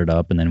pot, shred it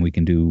up, and then we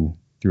can do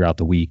throughout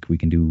the week. We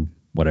can do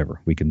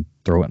whatever. We can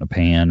throw it in a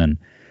pan and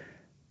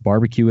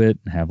barbecue it,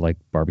 have like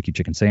barbecue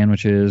chicken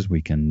sandwiches.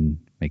 We can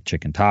make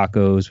chicken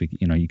tacos.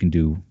 You can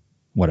do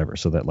whatever.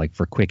 So that like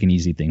for quick and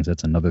easy things,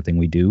 that's another thing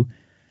we do.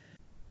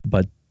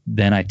 But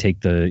then I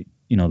take the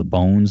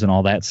bones and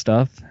all that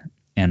stuff,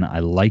 and I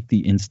like the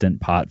Instant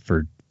Pot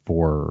for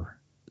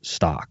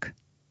stock,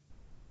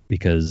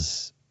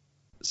 because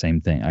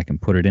same thing. I can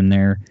put it in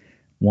there.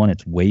 One,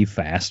 it's way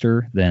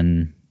faster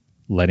than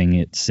letting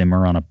it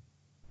simmer on a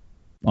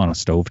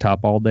stovetop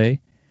all day.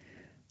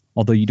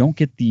 Although you don't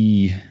get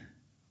the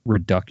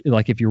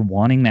like if you're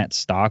wanting that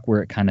stock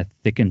where it kind of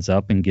thickens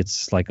up and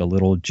gets like a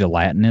little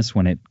gelatinous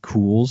when it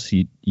cools,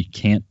 you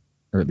can't,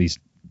 or at least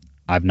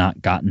I've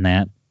not gotten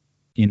that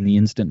in the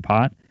Instant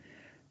Pot.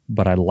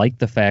 But I like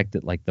the fact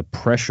that like the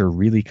pressure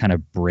really kind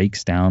of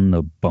breaks down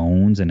the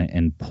bones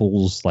and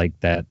pulls like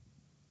that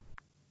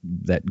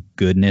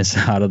goodness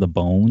out of the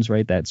bones,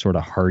 right? That sort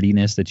of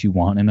hardiness that you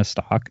want in a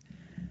stock.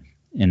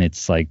 And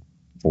it's like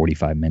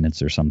 45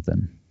 minutes or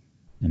something.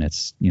 And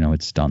it's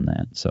done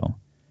that. So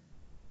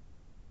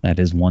that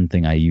is one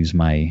thing I use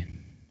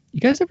you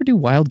guys ever do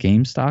wild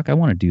game stock? I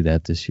want to do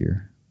that this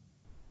year.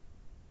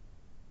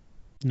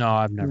 No,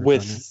 I've never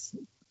done it.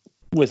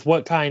 With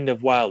what kind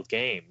of wild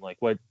game? Like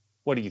what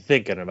are you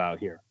thinking about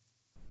here?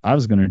 I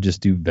was going to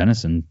just do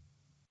venison,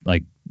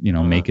 like,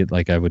 make it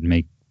like I would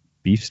make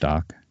beef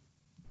stock.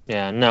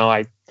 Yeah, no,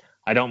 I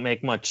don't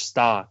make much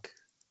stock,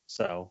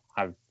 so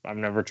I've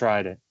never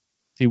tried it.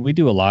 See, we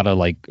do a lot of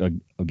like,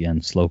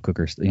 again, slow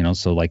cookers,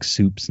 so like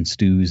soups and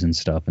stews and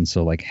stuff. And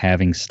so like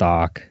having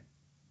stock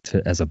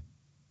as a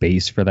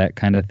base for that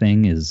kind of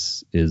thing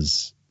is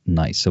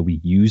nice. So we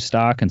use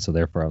stock. And so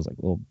therefore I was like,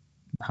 well,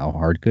 how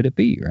hard could it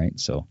be? Right.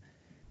 So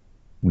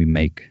we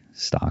make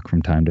stock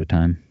from time to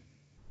time.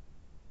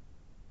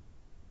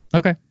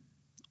 Okay.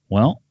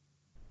 Well,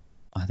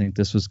 I think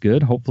this was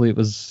good. Hopefully it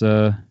was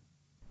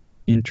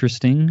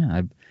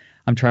interesting.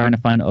 I'm trying to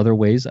find other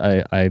ways.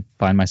 I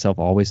find myself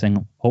always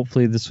saying,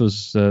 hopefully this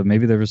was,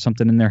 maybe there was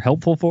something in there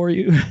helpful for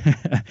you.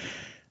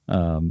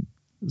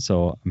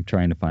 So I'm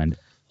trying to find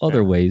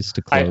other ways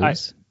to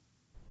close.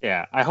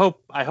 I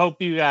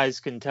hope you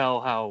guys can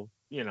tell how,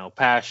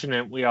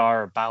 passionate we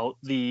are about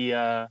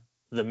the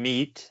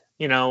meat,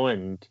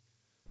 and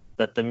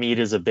that the meat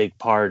is a big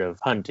part of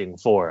hunting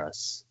for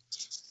us,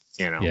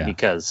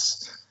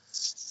 because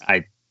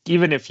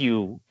even if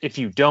you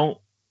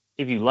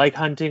like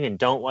hunting and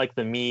don't like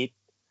the meat,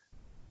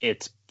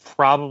 it's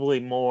probably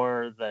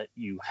more that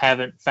you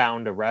haven't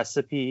found a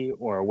recipe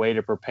or a way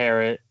to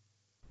prepare it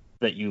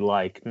that you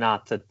like,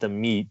 not that the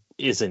meat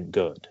isn't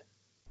good.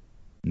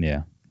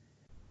 Yeah.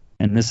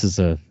 And this is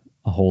a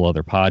whole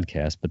other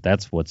podcast, but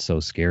that's what's so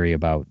scary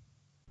about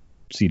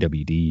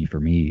CWD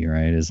for me,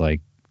 right? Is like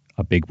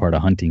a big part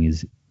of hunting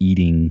is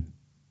eating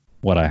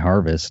what I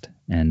harvest.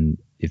 And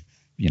if,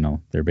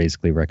 they're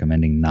basically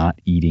recommending not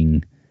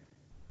eating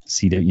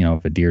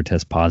if a deer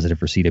tests positive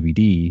for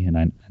CWD, and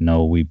I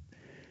know we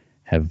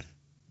have,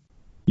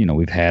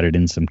 we've had it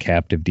in some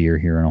captive deer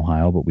here in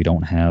Ohio, but we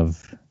don't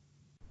have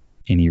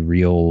any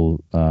real,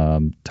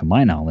 to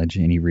my knowledge,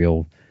 any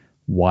real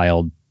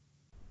wild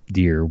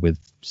deer with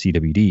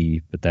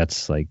CWD. But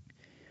that's like,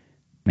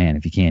 man,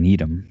 if you can't eat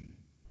them,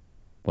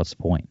 what's the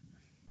point?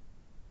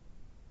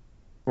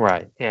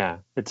 Right. Yeah.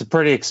 It's a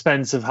pretty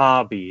expensive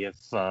hobby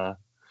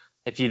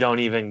if you don't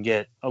even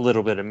get a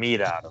little bit of meat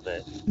out of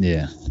it.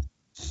 Yeah.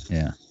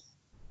 Yeah.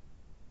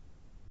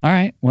 All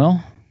right.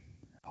 Well,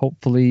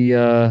 hopefully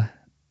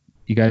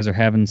you guys are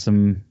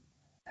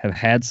have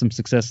had some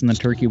success in the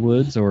turkey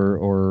woods,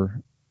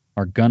 or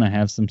are gonna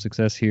have some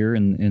success here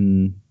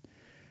in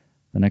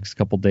the next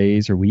couple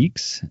days or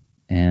weeks.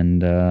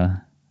 And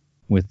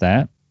with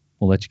that,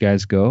 we'll let you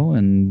guys go,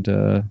 and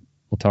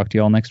we'll talk to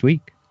you all next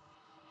week.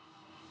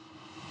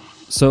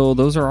 So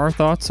those are our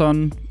thoughts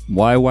on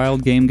why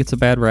wild game gets a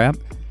bad rap.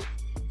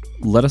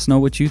 Let us know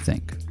what you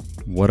think.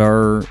 What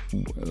are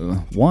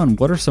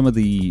some of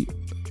the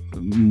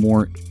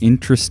more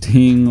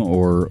interesting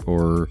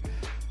or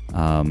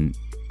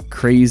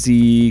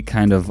crazy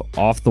kind of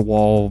off the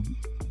wall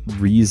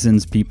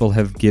reasons people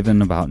have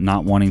given about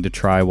not wanting to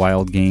try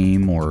wild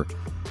game, or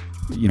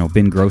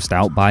been grossed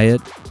out by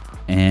it?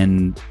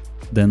 And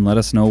then let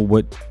us know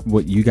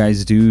what you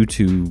guys do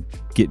to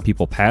get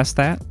people past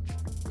that,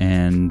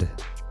 and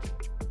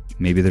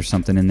maybe there's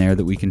something in there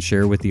that we can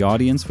share with the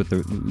audience, with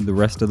the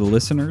rest of the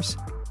listeners.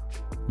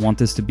 Want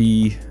this to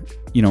be,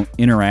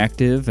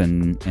 interactive,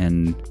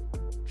 and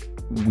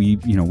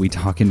we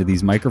talk into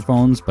these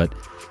microphones, but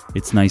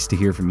it's nice to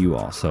hear from you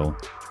all. So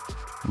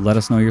let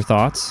us know your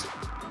thoughts.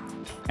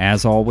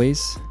 As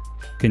always,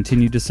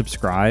 continue to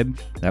subscribe.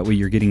 That way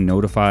you're getting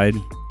notified.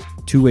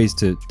 2 ways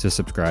to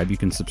subscribe. You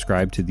can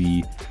subscribe to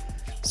the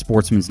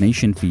Sportsman's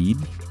Nation feed,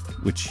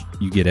 which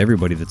you get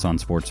everybody that's on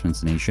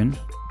Sportsman's Nation,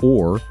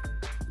 or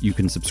you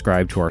can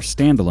subscribe to our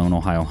standalone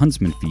Ohio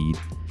Huntsman feed,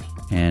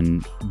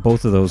 and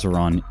both of those are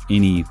on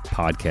any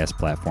podcast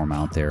platform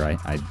out there.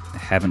 I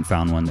haven't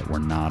found one that we're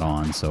not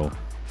on, so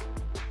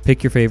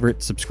pick your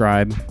favorite,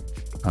 subscribe,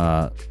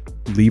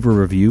 leave a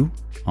review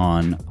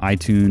on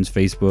iTunes,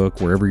 Facebook,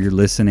 wherever you're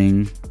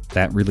listening.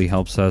 That really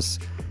helps us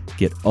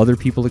get other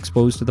people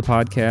exposed to the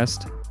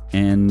podcast.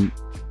 And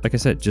like I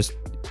said, just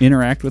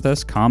interact with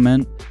us,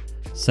 comment,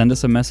 send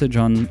us a message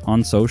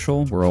on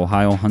social. We're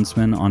Ohio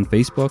Huntsman on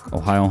Facebook,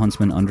 Ohio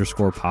Huntsman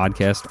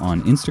 _podcast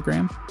on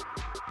Instagram,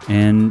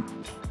 and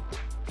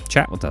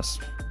chat with us.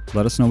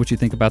 Let us know what you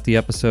think about the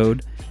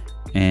episode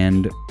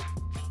and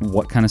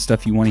what kind of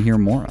stuff you want to hear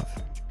more of.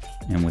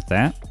 And with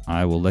that,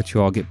 I will let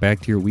you all get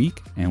back to your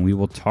week, and we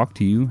will talk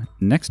to you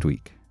next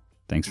week.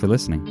 Thanks for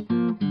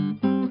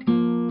listening.